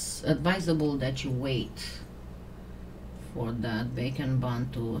this, it's advisable that you wait for that bacon bun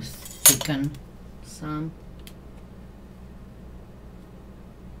to thicken some.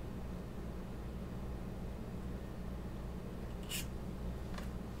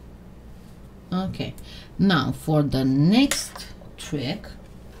 Okay, now for the next trick,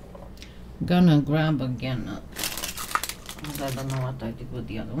 I'm gonna grab again, I don't know what I did with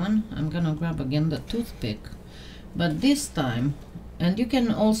the other one. I'm gonna grab again the toothpick, but this time, and you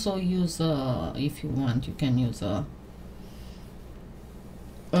can also use if you want, you can use the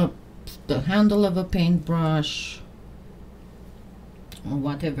handle of a paintbrush or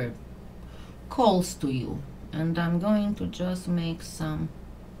whatever calls to you. And I'm going to just make some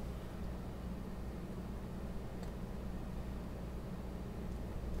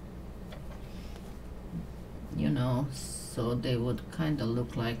so they would kind of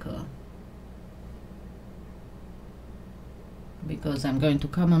look like a, because I'm going to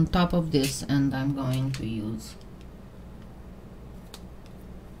come on top of this and I'm going to use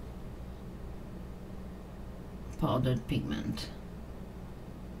powdered pigment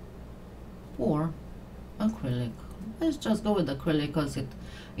or acrylic. Let's just go with acrylic because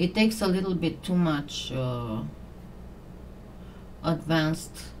it takes a little bit too much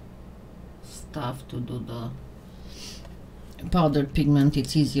advanced stuff to do the powdered pigment.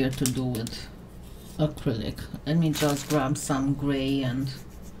 It's easier to do with acrylic. Let me just grab some gray and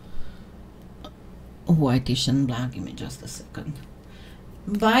whitish and black. Give me just a second.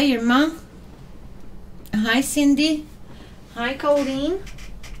 Bye, Irma. Hi, Cindy. Hi, Colleen.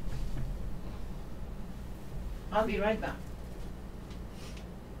 I'll be right back.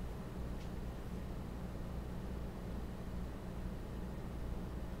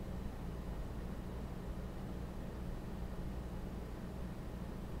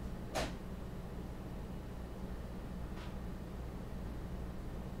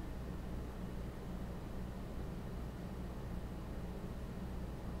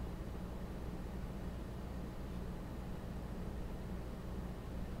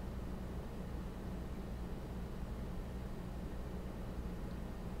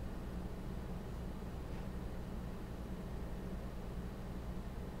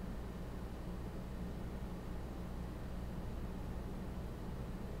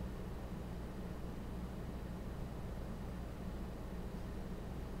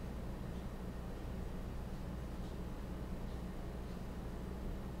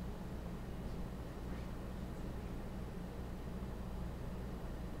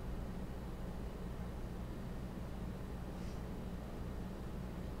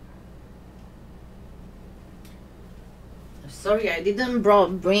 Sorry, I didn't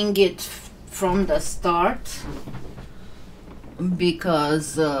bring it from the start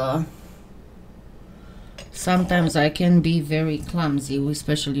because sometimes I can be very clumsy,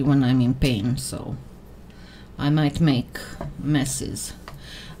 especially when I'm in pain, so I might make messes.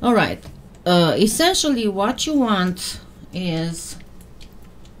 All right, essentially what you want is,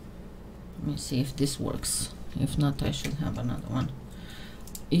 let me see if this works. If not, I should have another one.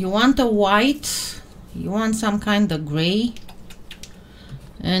 You want a white, you want some kind of gray,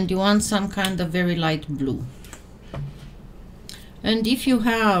 and you want some kind of very light blue. And if you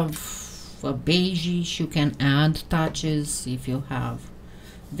have a beigeish, you can add touches. If you have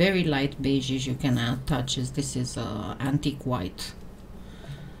very light beiges, you can add touches. This is antique white,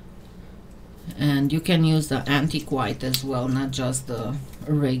 and you can use the antique white as well, not just the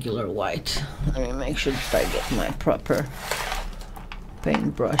regular white. Let me make sure that I get my proper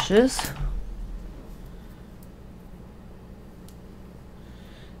paint brushes.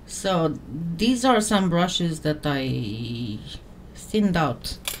 So these are some brushes that I thinned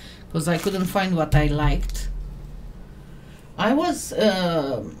out because I couldn't find what I liked. I was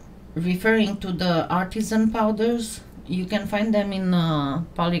referring to the artisan powders. You can find them in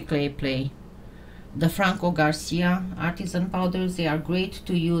PolyClay Play the Franco Garcia artisan powders. They are great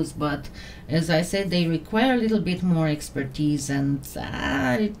to use, but as I said, they require a little bit more expertise, and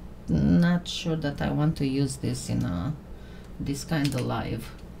I'm not sure that I want to use this in this kind of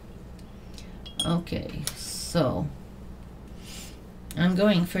live. Okay, so I'm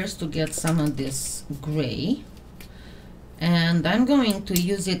going first to get some of this gray, and I'm going to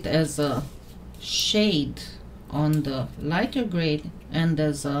use it as a shade on the lighter gray and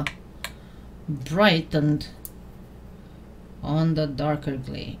as a brightened on the darker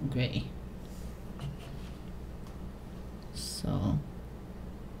gray. So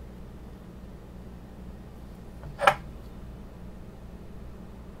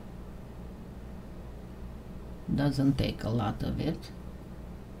doesn't take a lot of it.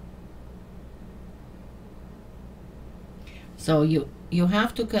 So you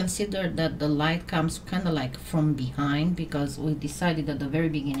have to consider that the light comes kind of like from behind, because we decided at the very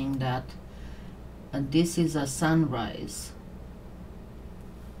beginning that this is a sunrise.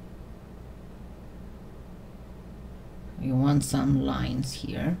 You want some lines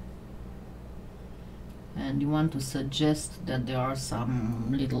here, and you want to suggest that there are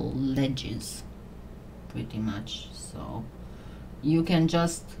some little ledges, pretty much. So you can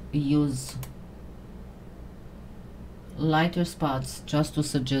just use lighter spots just to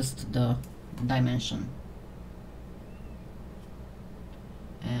suggest the dimension,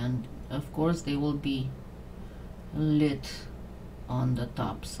 and of course they will be lit on the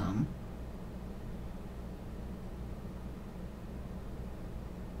top some.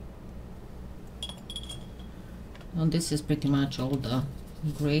 And this is pretty much all the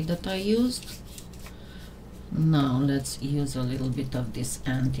gray that I used. Now let's use a little bit of this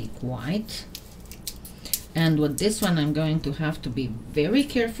antique white. And with this one I'm going to have to be very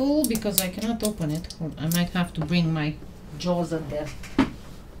careful because I cannot open it. I might have to bring my jaws at there.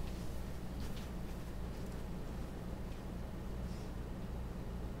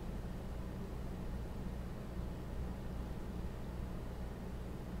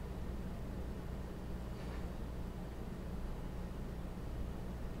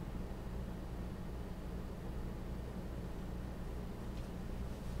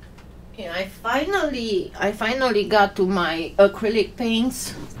 Yeah, I finally got to my acrylic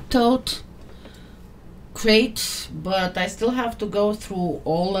paints tote crate, but I still have to go through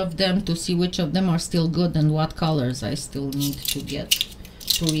all of them to see which of them are still good and what colors I still need to get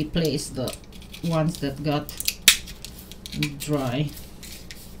to replace the ones that got dry,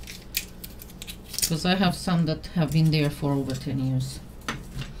 because I have some that have been there for over 10 years.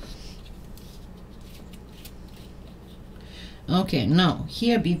 Okay, now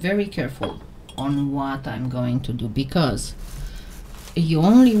here be very careful on what I'm going to do, because you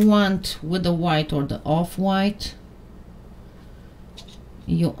only want with the white or the off-white,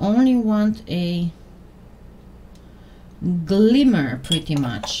 you only want a glimmer pretty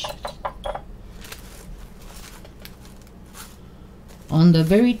much on the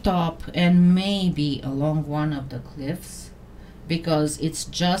very top and maybe along one of the cliffs, because it's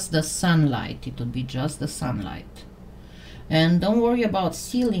just the sunlight. It will be just the sunlight. And don't worry about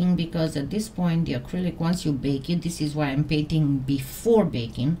sealing, because at this point the acrylic, once you bake it, this is why I'm painting before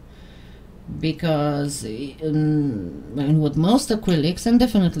baking, because with most acrylics, and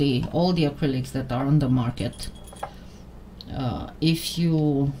definitely all the acrylics that are on the market, if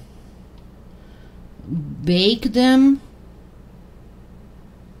you bake them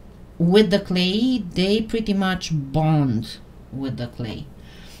with the clay, they pretty much bond with the clay.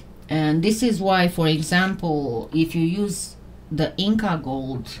 And this is why, for example, if you use the Inca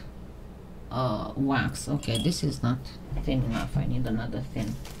Gold wax, okay, this is not thin enough, I need another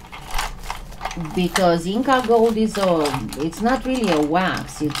thin, because Inca Gold is it's not really a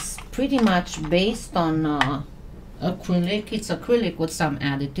wax, it's pretty much based on acrylic. It's acrylic with some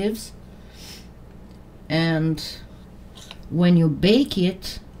additives, and when you bake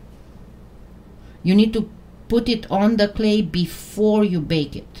it, you need to put it on the clay before you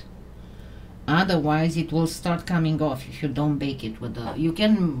bake it. Otherwise it will start coming off if you don't bake it with the, you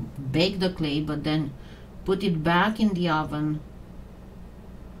can bake the clay but then put it back in the oven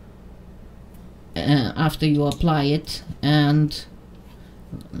after you apply it, and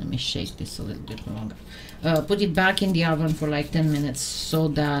let me shake this a little bit longer. Put it back in the oven for like 10 minutes so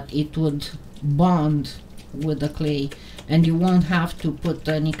that it would bond with the clay, and you won't have to put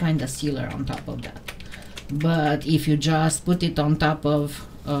any kind of sealer on top of that. But if you just put it on top of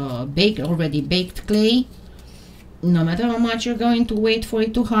already baked clay, no matter how much you're going to wait for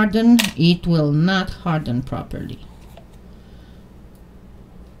it to harden, it will not harden properly.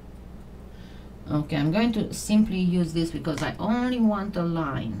 Okay, I'm going to simply use this because I only want a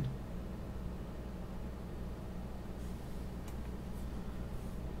line.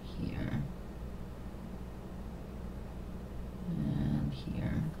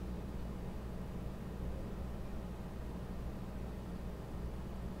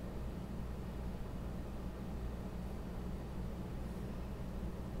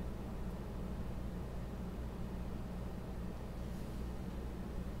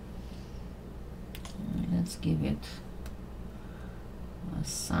 let's give it a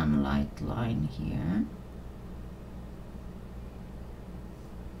sunlight line here.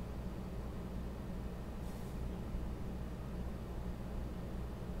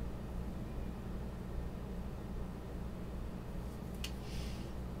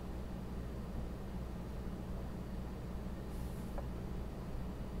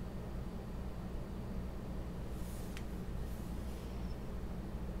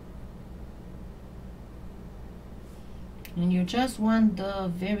 And you just want the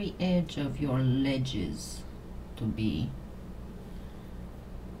very edge of your ledges to be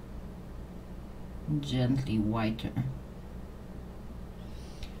gently whiter.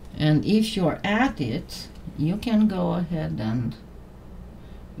 And if you're at it, you can go ahead and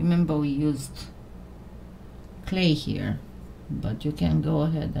remember we used clay here, but you can go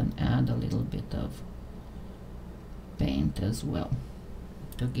ahead and add a little bit of paint as well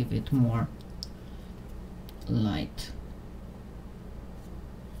to give it more light.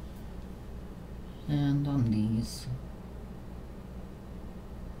 And on these,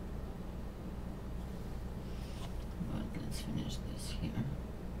 but let's finish this here.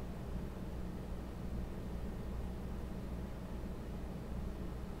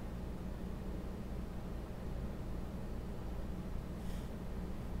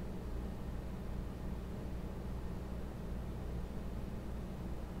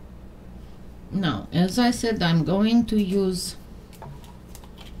 Now, as I said, I'm going to use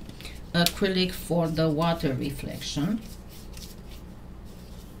acrylic for the water reflection.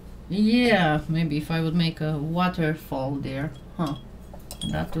 Yeah, maybe if I would make a waterfall there,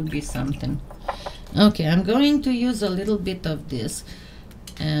 that would be something. Okay, I'm going to use a little bit of this,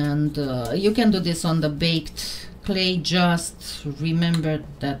 and you can do this on the baked clay. Just remember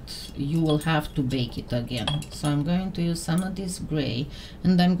that you will have to bake it again. So I'm going to use some of this gray,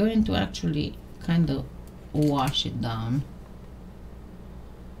 and I'm going to actually kind of wash it down.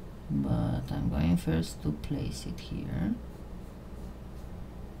 But I'm going first to place it here.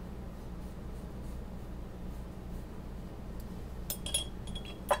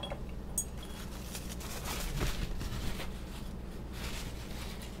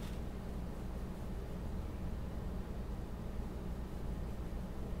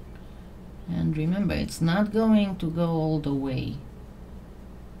 And remember, it's not going to go all the way.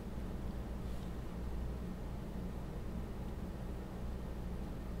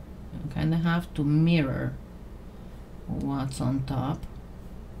 Kind of have to mirror what's on top.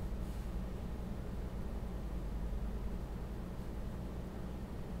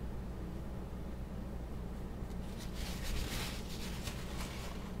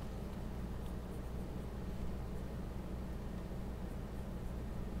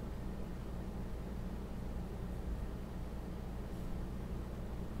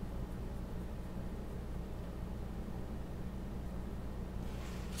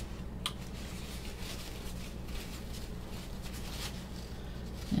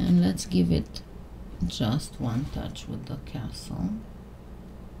 And let's give it just one touch with the castle.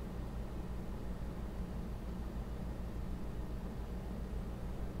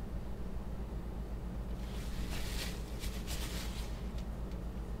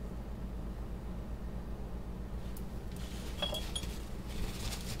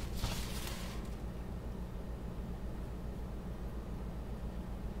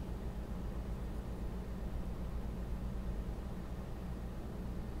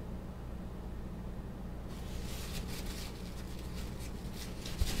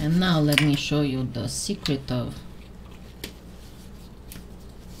 And now let me show you the secret of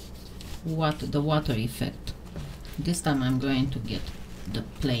the water effect. This time I'm going to get the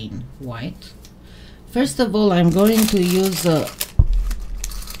plain white. First of all, I'm going to use a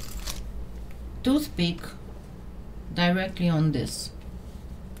toothpick directly on this.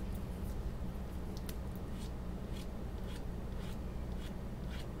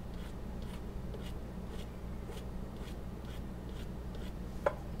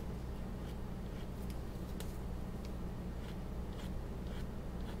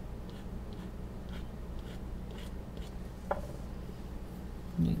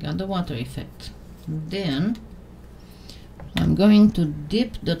 We got the water effect. Then I'm going to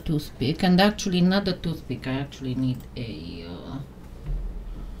dip the toothpick, and actually not the toothpick, I actually need a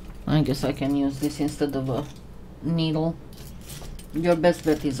I guess I can use this instead of a needle. Your best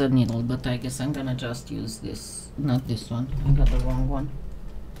bet is a needle, but I guess I'm gonna just use this, not this one. I got the wrong one.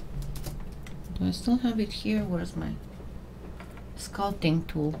 Do I still have it here? Where's my sculpting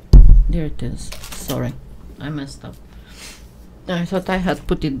tool? There it is. Sorry, I messed up. I thought I had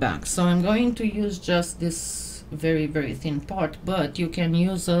put it back. So I'm going to use just this very, very thin part, but you can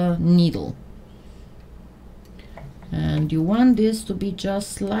use a needle. And you want this to be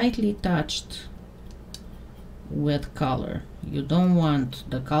just slightly touched with color. You don't want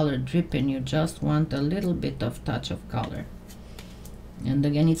the color dripping, you just want a little bit of touch of color. And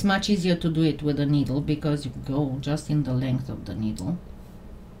again, it's much easier to do it with a needle because you go just in the length of the needle.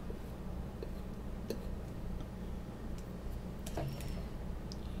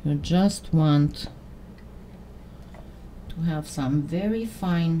 You just want to have some very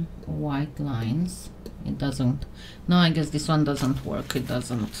fine white lines. It doesn't, no, I guess this one doesn't work. It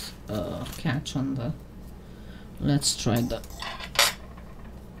doesn't catch on the, let's try the,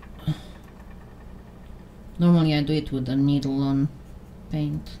 normally I do it with a needle on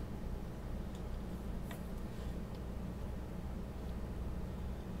paint.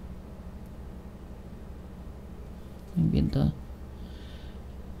 Maybe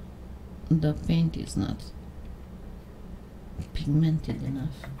the paint is not pigmented enough.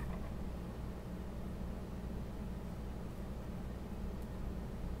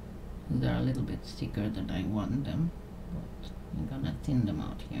 They're a little bit thicker than I want them, but I'm gonna thin them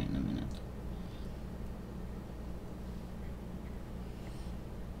out here in a minute.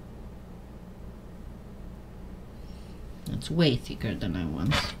 It's way thicker than I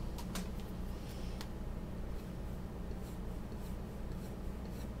want.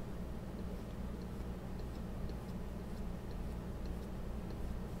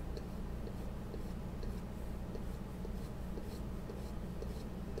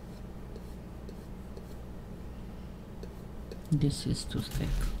 This is too thick.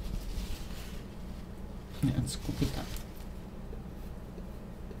 Let's scoop it up.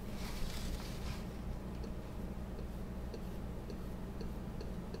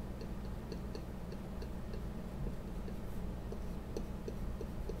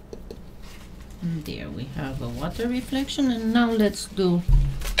 And there we have a water reflection, and now let's do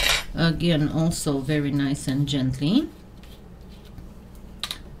again also very nice and gently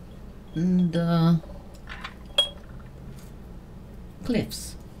the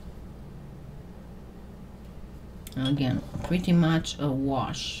cliffs. Again, pretty much a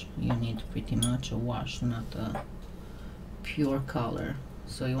wash. You need pretty much a wash, not a pure color.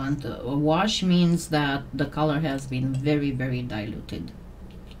 So you want a wash means that the color has been very, very diluted.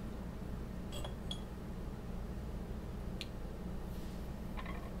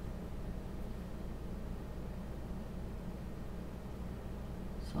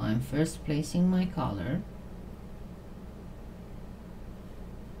 So I'm first placing my color.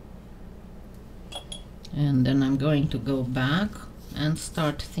 And then I'm going to go back and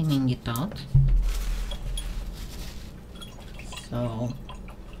start thinning it out. So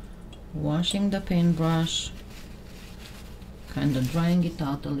washing the paintbrush, kind of drying it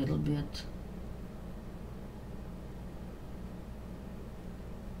out a little bit.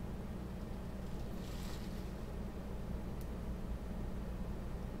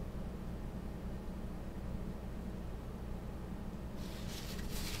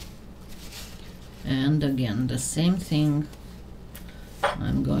 And again, the same thing.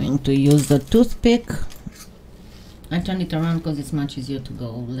 I'm going to use the toothpick. I turn it around because it's much easier to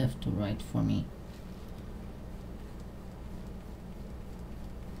go left to right for me.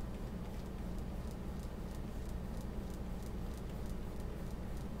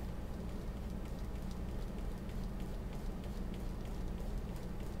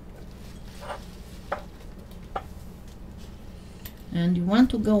 And you want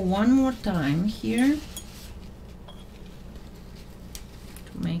to go one more time here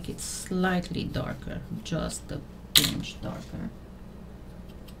to make it slightly darker, just a pinch darker.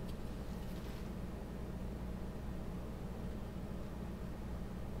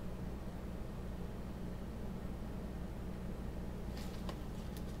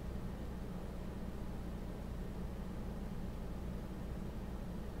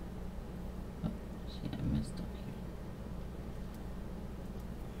 Oh, see, I messed up here.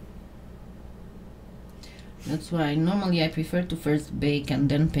 That's why normally I prefer to first bake and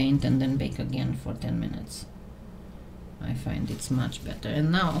then paint and then bake again for 10 minutes. I find it's much better.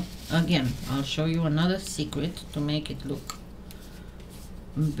 And now, again, I'll show you another secret to make it look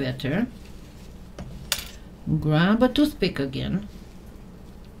better. Grab a toothpick again.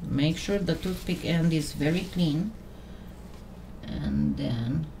 Make sure the toothpick end is very clean. And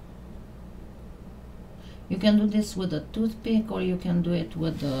then you can do this with a toothpick, or you can do it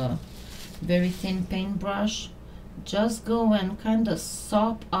with a very thin paintbrush. Just go and kind of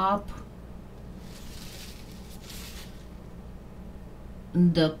sop up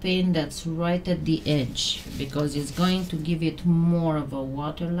the paint that's right at the edge, because it's going to give it more of a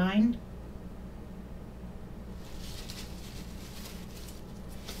waterline.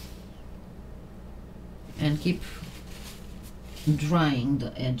 And keep drying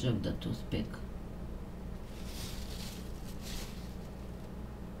the edge of the toothpick.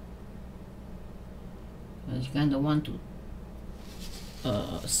 You kind of want to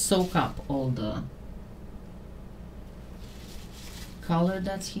soak up all the color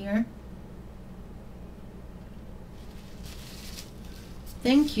that's here.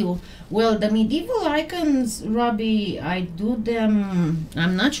 Thank you. Well, the medieval icons, Robbie, I do them,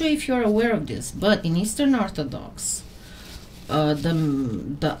 I'm not sure if you're aware of this, but in Eastern Orthodox,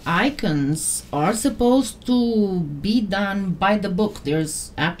 the icons are supposed to be done by the book.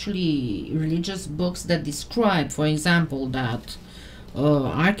 There's actually religious books that describe, for example, that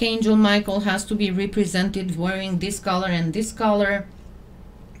Archangel Michael has to be represented wearing this color and this color.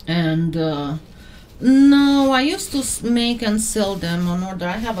 And no, I used to make and sell them on order.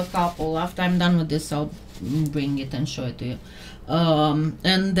 I have a couple. After I'm done with this, I'll bring it and show it to you.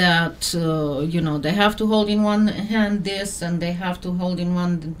 And that, you know, they have to hold in one hand this, and they have to hold in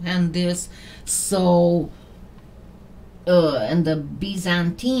one hand this. So, and the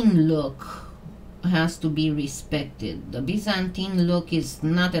Byzantine look has to be respected. The Byzantine look is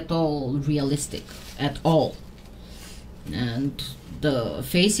not at all realistic, at all. And the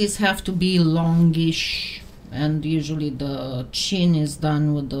faces have to be longish, and usually the chin is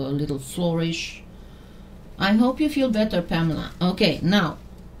done with a little flourish. I hope you feel better, Pamela. Okay, now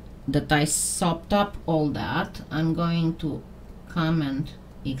that I sopped up all that, I'm going to come and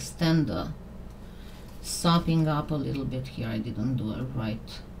extend the sopping up a little bit here. I didn't do it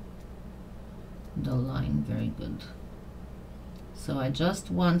right, the line very good. So I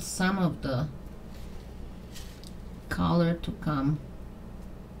just want some of the color to come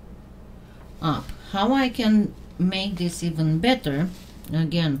up. How I can make this even better,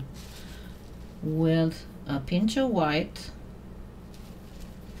 again, with a pinch of white,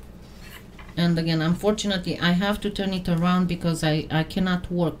 and again, unfortunately, I have to turn it around because I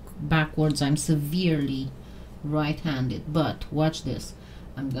cannot work backwards. I'm severely right-handed. But watch this.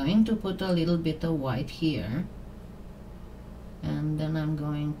 I'm going to put a little bit of white here, and then I'm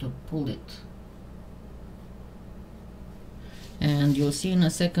going to pull it. And you'll see in a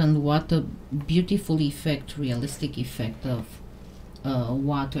second what a beautiful effect, realistic effect of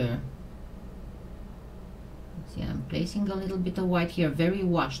water. See, I'm placing a little bit of white here, very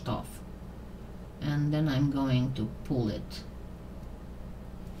washed off. And then I'm going to pull it.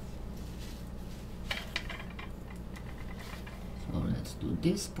 So let's do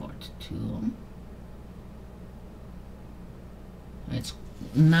this part too. It's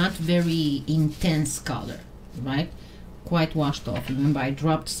not very intense color, right? Quite washed off. Remember, I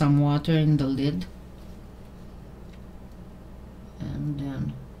dropped some water in the lid, and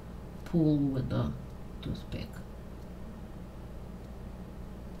then pull with the toothpick.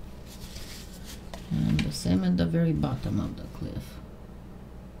 And the same at the very bottom of the cliff.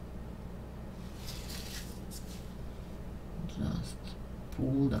 Just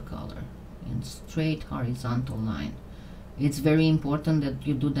pull the color in straight horizontal line. It's very important that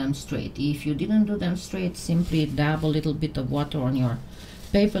you do them straight. If you didn't do them straight, simply dab a little bit of water on your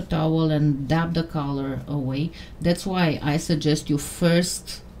paper towel and dab the color away. That's why I suggest you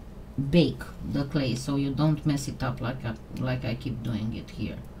first bake the clay, so you don't mess it up like I keep doing it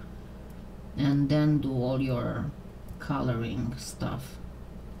here. And then do all your coloring stuff.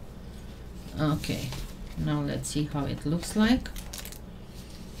 Okay, now let's see how it looks like.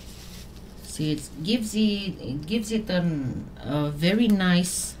 See, it gives it a very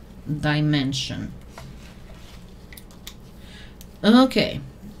nice dimension. Okay,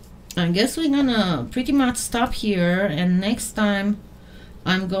 I guess we're gonna pretty much stop here, and next time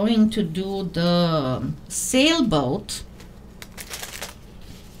I'm going to do the sailboat,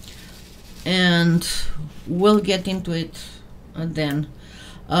 and we'll get into it then.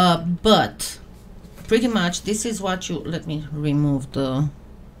 But pretty much this is what you, let me remove the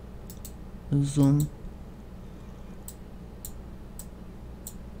zoom.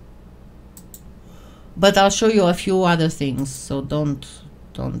 But I'll show you a few other things, so don't,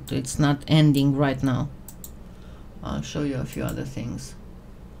 it's not ending right now. I'll show you a few other things.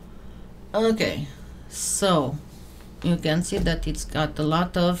 Okay, so you can see that it's got a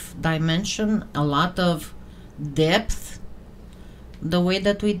lot of dimension, a lot of depth, the way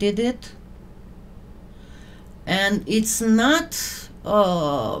that we did it. And it's not,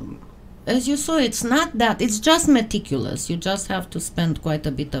 as you saw, it's not that, it's just meticulous. You just have to spend quite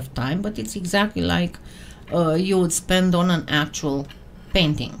a bit of time, but it's exactly like you would spend on an actual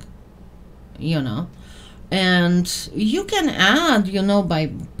painting, you know. And you can add, you know, by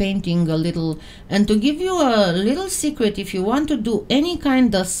painting a little. And to give you a little secret, if you want to do any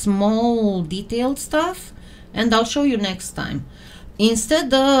kind of small detailed stuff, and I'll show you next time.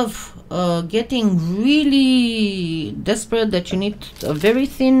 Instead of getting really desperate that you need a very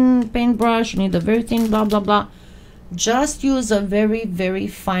thin paintbrush, you need a very thin blah blah blah, just use a very, very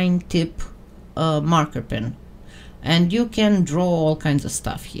fine tip marker pen, and you can draw all kinds of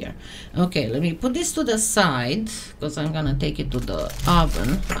stuff here. Okay, let me put this to the side because I'm gonna take it to the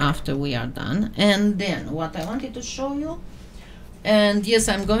oven after we are done. And then what I wanted to show you, and yes,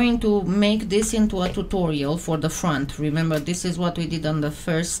 I'm going to make this into a tutorial for the front. Remember, this is what we did on the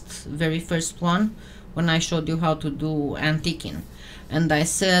very first one when I showed you how to do antiquing, and I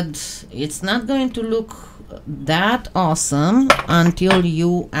said it's not going to look that awesome until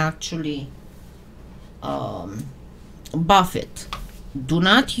you actually buff it. Do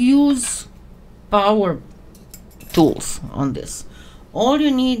not use power tools on this. All you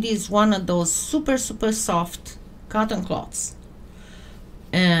need is one of those super soft cotton cloths,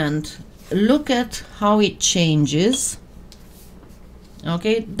 and look at how it changes.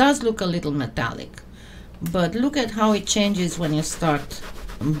 Okay, it does look a little metallic, but look at how it changes when you start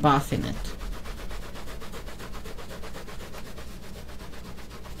buffing it.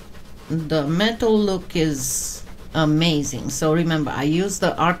 The metal look is amazing. So remember, I use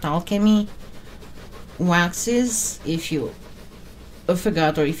the Art Alchemy waxes. If you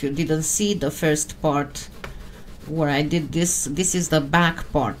forgot, or if you didn't see the first part where I did this, this is the back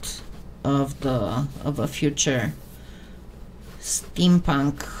part of a future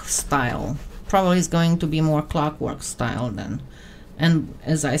steampunk style. Probably is going to be more clockwork style then. And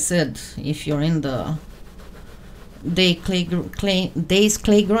as I said, if you're in the Days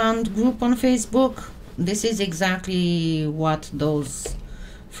Playground group on Facebook, this is exactly what those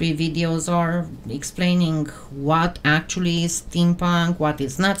free videos are, explaining what actually is steampunk, what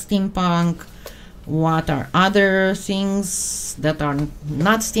is not steampunk, what are other things that are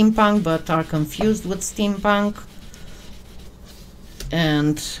not steampunk but are confused with steampunk,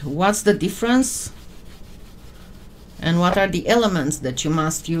 and what's the difference, and what are the elements that you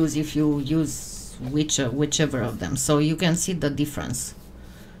must use if you use whichever of them. So you can see the difference.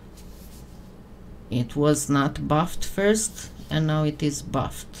 It was not buffed first, and now it is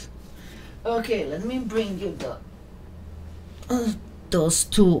buffed. Okay, let me bring you the those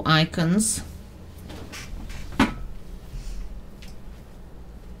two icons.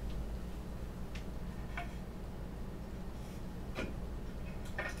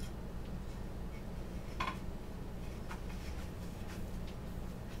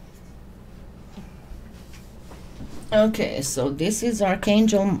 Okay, so this is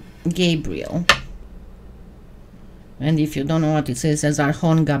Archangel Gabriel, and if you don't know what it says, as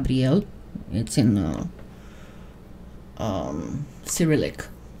Archon Gabriel, it's in Cyrillic,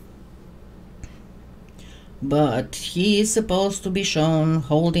 but he is supposed to be shown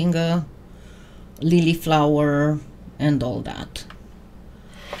holding a lily flower and all that.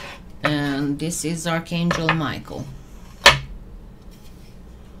 And this is Archangel Michael.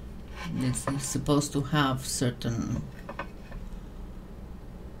 This is supposed to have certain,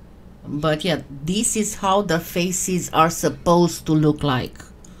 but yeah, this is how the faces are supposed to look like.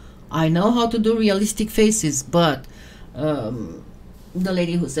 I know how to do realistic faces, but the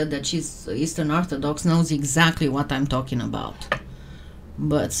lady who said that she's Eastern Orthodox knows exactly what I'm talking about.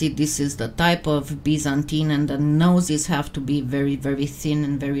 But see, this is the type of Byzantine, and the noses have to be very, very thin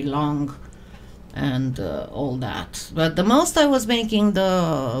and very long, and all that. But the most I was making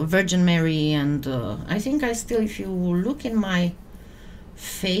the Virgin Mary, and I think I still, if you look in my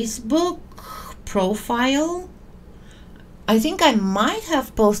Facebook profile, I think I might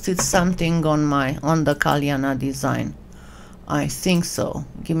have posted something on the Kalyana design. I think so.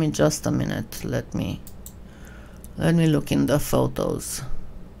 Give me just a minute. Let me look in the photos.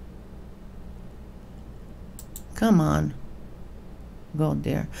 Come on. Go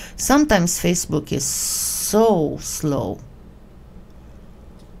there. Sometimes Facebook is so slow.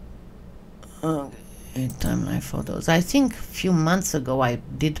 Okay, timeline photos. I think a few months ago I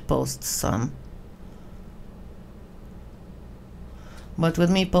did post some, but with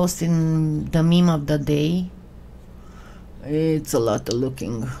me posting the meme of the day, it's a lot of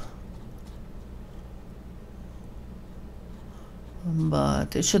looking.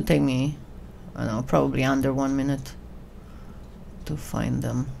 But it should take me, I don't know, probably under 1 minute to find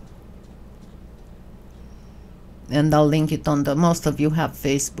them. And I'll link it on the, most of you have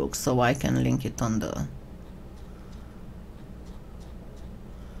Facebook, so I can link it on the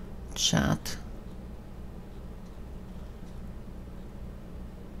chat.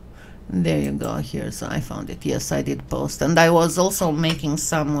 There you go. Here, so I found it. Yes, I did post, and I was also making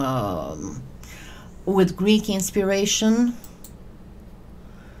some with Greek inspiration.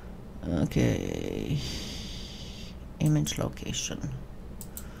 Okay, image location.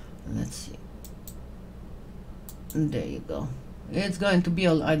 Let's see. There you go. It's going to be,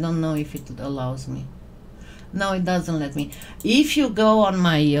 I don't know if it allows me. No, it doesn't let me. If you go on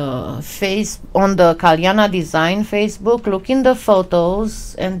my on the Kalyana Design Facebook, look in the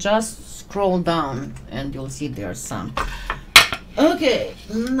photos and just scroll down and you'll see there's some. Okay,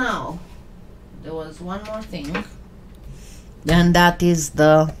 now there was one more thing, and that is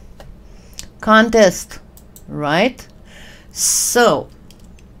the contest, right? So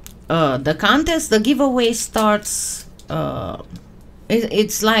the contest, the giveaway starts,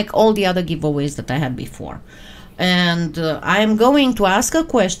 it's like all the other giveaways that I had before, and I'm going to ask a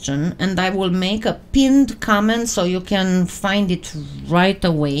question and I will make a pinned comment so you can find it right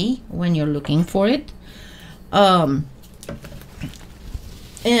away when you're looking for it,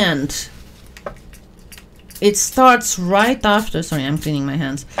 and it starts right after, sorry, I'm cleaning my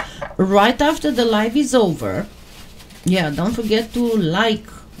hands, right after the live is over. Yeah, don't forget to like,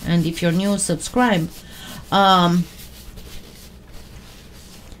 and if you're new, subscribe.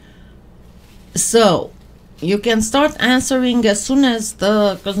 So you can start answering as soon as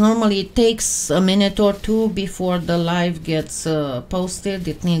because normally it takes a minute or two before the live gets posted.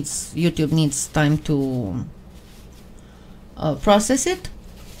 YouTube needs time to process it.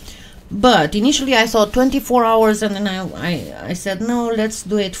 But initially I thought 24 hours, and then I said no, let's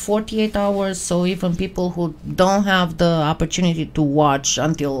do it 48 hours, so even people who don't have the opportunity to watch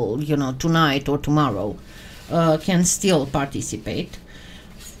until, you know, tonight or tomorrow can still participate.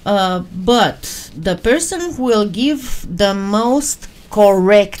 But the person who will give the most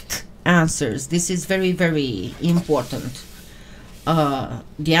correct answers, this is very, very important.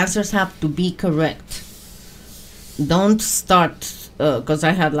 The answers have to be correct. Don't start, because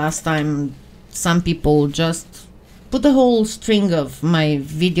I had last time some people just put a whole string of my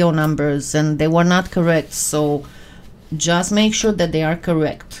video numbers and they were not correct, so just make sure that they are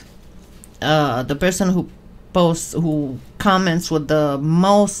correct. The person who comments with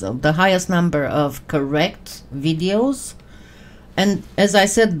the highest number of correct videos, and as I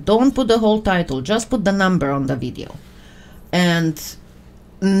said, don't put the whole title, just put the number on the video, and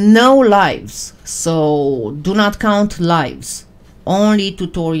no lives, so do not count lives, only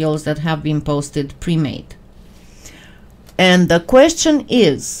tutorials that have been posted pre-made. And the question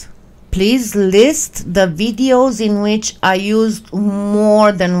is, please list the videos in which I used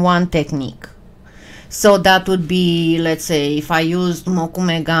more than one technique. So that would be, let's say, if I used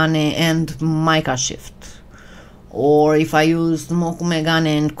Mokumegane and mica shift, or if I used Mokumegane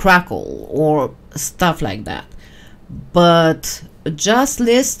and crackle, or stuff like that. But just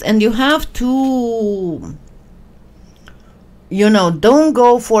list, and you have to, you know, don't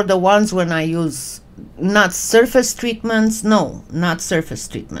go for the ones when I use not surface treatments. No, not surface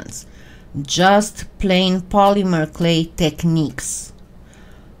treatments, just plain polymer clay techniques.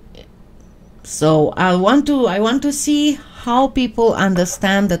 So I want to see how people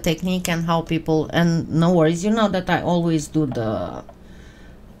understand the technique and how people, and no worries, you know that I always do the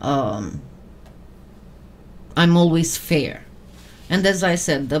I'm always fair. And as I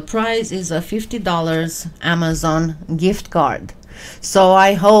said, the prize is a $50 Amazon gift card. So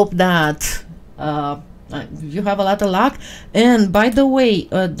I hope that you have a lot of luck. And by the way,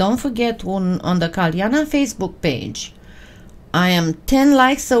 don't forget, on the Kalyana Facebook page, I am 10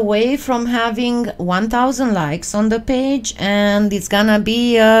 likes away from having 1,000 likes on the page, and it's gonna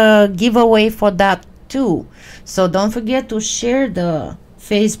be a giveaway for that too. So don't forget to share the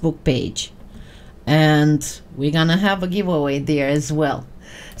Facebook page, and we're gonna have a giveaway there as well.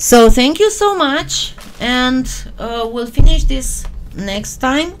 So thank you so much, and we'll finish this next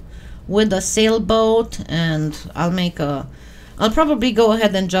time with a sailboat, and I'll probably go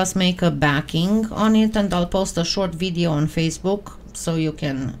ahead and just make a backing on it, and I'll post a short video on Facebook so you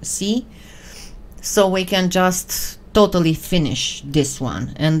can see, so we can just totally finish this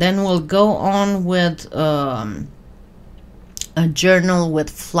one, and then we'll go on with a journal with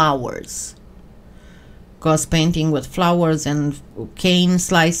flowers, because painting with flowers and cane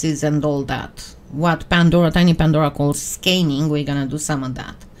slices and all that, what Tiny Pandora calls scanning, we're gonna do some of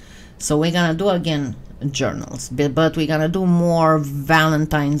that. So we're gonna do again journals, but we're gonna do more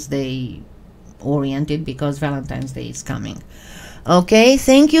Valentine's Day oriented, because Valentine's Day is coming. Okay,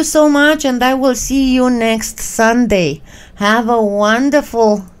 thank you so much, and I will see you next Sunday. Have a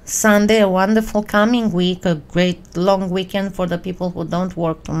wonderful Sunday, a wonderful coming week, a great long weekend for the people who don't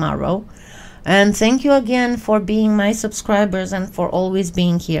work tomorrow. And thank you again for being my subscribers and for always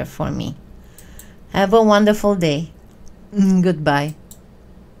being here for me. Have a wonderful day. Goodbye.